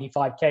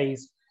 145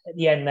 Ks at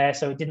the end there,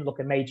 so it didn't look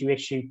a major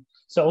issue.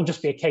 So it'll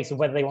just be a case of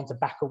whether they want to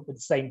back up with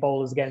the same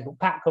bowlers again. But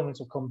Pat Cummins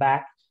will come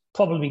back.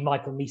 Probably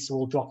Michael Neser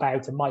will drop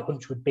out, and Mike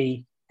Hunch would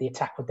be the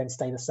attack would then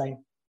stay the same.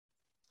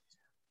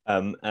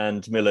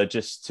 And Miller,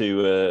 just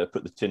to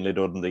put the tin lid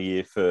on the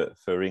year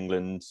for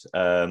England,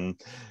 the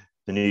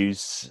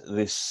news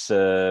this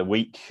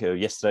week,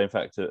 yesterday in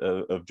fact,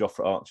 of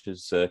Jofra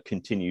Archer's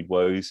continued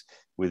woes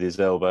with his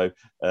elbow.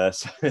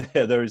 So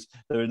there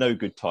are no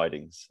good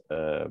tidings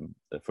from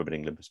an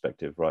England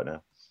perspective right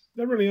now.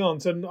 There really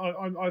aren't, and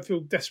I feel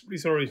desperately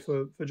sorry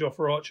for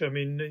Jofra Archer. I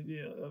mean,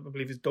 I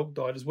believe his dog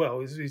died as well.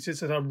 He's just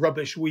had a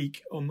rubbish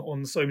week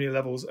on so many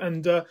levels,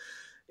 and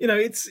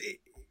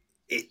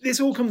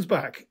this all comes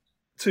back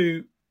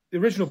to the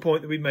original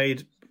point that we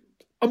made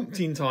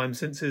umpteen times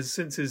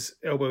since his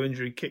elbow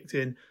injury kicked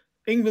in.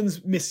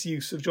 England's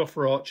misuse of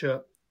Jofra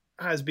Archer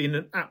has been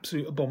an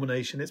absolute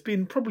abomination. It's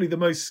been probably the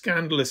most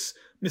scandalous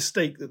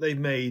mistake that they've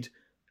made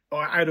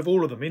out of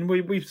all of them. I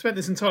mean, we've spent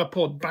this entire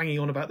pod banging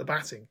on about the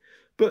batting,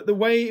 but the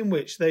way in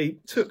which they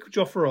took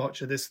Jofra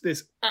Archer,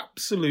 this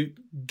absolute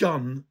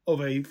gun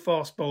of a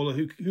fast bowler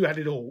who had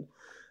it all,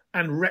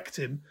 and wrecked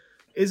him,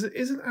 is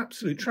an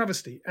absolute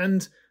travesty.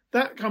 And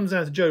that comes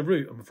down to Joe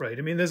Root, I'm afraid.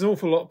 I mean, there's an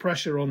awful lot of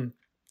pressure on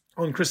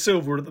on Chris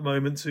Silver at the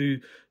moment, who,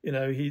 you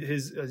know,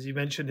 his as you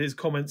mentioned, his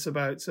comments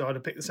about I'd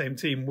have picked the same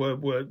team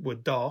were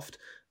daft,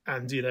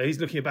 and you know he's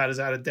looking about as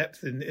out of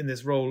depth in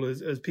this role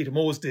as Peter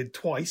Moores did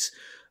twice.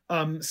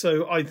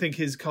 So I think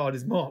his card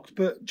is marked.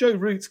 But Joe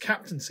Root's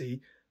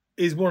captaincy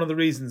is one of the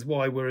reasons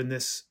why we're in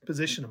this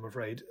position, I'm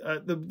afraid.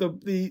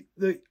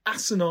 The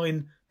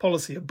asinine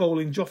policy of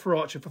bowling Jofra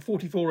Archer for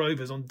 44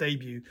 overs on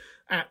debut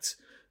at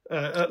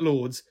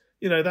Lords.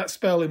 You know, that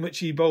spell in which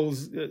he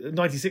bowls a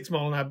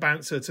 96-mile-an-hour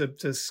bouncer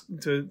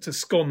to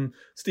scone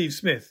Steve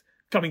Smith,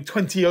 coming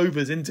 20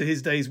 overs into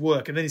his day's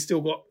work, and then he's still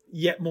got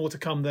yet more to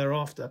come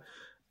thereafter.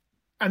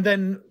 And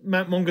then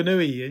Mount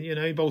Maunganui, you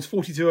know, he bowls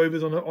 42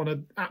 overs on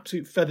an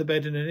absolute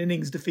featherbed in an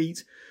innings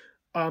defeat.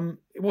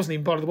 It wasn't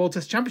even part of the World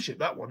Test Championship,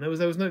 that one. There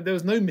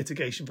was no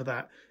mitigation for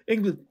that.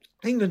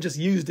 England just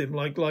used him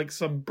like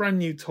some brand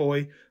new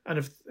toy,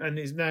 and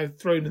is now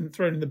thrown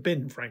in the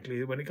bin,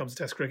 frankly, when it comes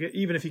to Test cricket.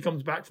 Even if he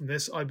comes back from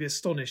this, I'd be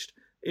astonished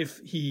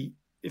if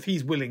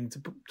he's willing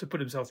to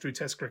put himself through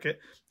Test cricket,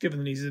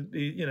 given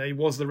that he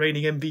was the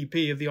reigning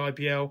MVP of the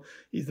IPL.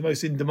 He's the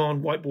most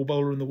in-demand white ball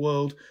bowler in the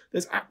world.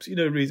 There's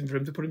absolutely no reason for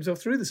him to put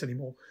himself through this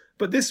anymore.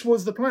 But this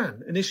was the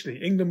plan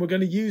initially. England were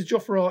going to use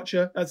Jofra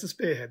Archer as the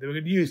spearhead. They were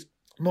going to use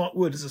Mark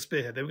Wood as a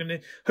spearhead. They were going to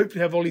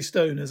hopefully have Ollie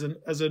Stone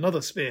as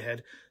another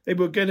spearhead. They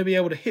were going to be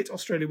able to hit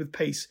Australia with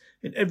pace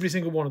in every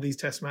single one of these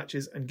Test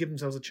matches and give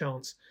themselves a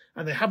chance.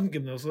 And they haven't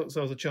given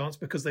themselves a chance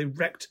because they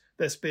wrecked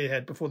their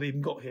spearhead before they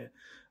even got here.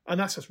 And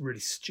that's just really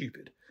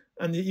stupid.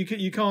 And you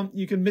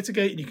can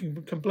mitigate and you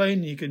can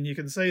complain, you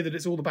can say that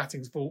it's all the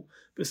batting's fault,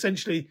 but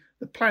essentially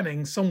the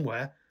planning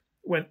somewhere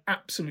went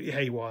absolutely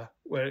haywire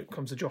where it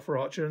comes to Jofra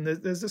Archer, and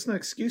there's just no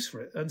excuse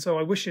for it. And so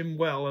I wish him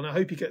well, and I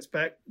hope he gets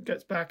back,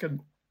 and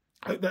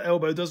hope that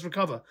elbow does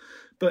recover.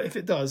 But if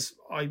it does,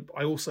 I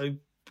also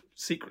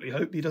secretly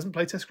hope he doesn't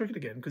play Test cricket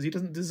again, because he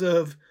doesn't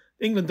deserve.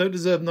 England don't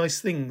deserve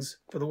nice things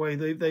for the way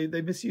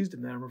they misused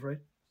him there, I'm afraid.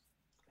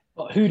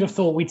 But who'd have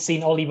thought we'd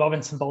seen Ollie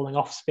Robinson bowling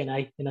off spin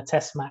in a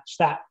Test match?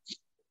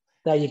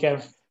 There you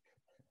go.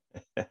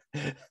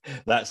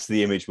 That's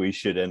the image we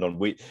should end on.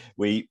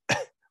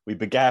 We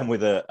began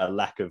with a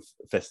lack of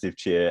festive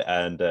cheer,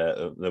 and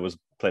there was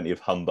plenty of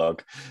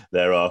humbug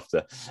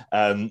thereafter.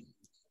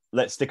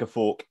 Let's stick a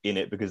fork in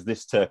it, because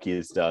this turkey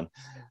is done.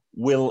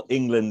 Will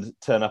England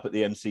turn up at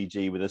the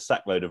MCG with a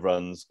sackload of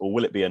runs, or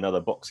will it be another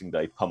Boxing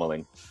Day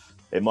pummelling?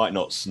 It might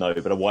not snow,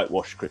 but a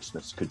whitewash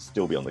Christmas could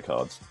still be on the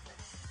cards.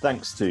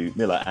 Thanks to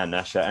Miller and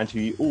Nasha, and to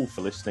you all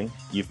for listening.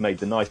 You've made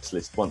the nice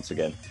list once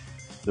again.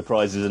 The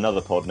prize is another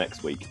pod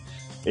next week.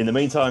 In the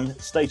meantime,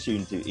 stay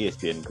tuned to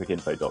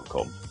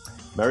ESPNcricinfo.com.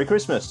 Merry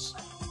Christmas!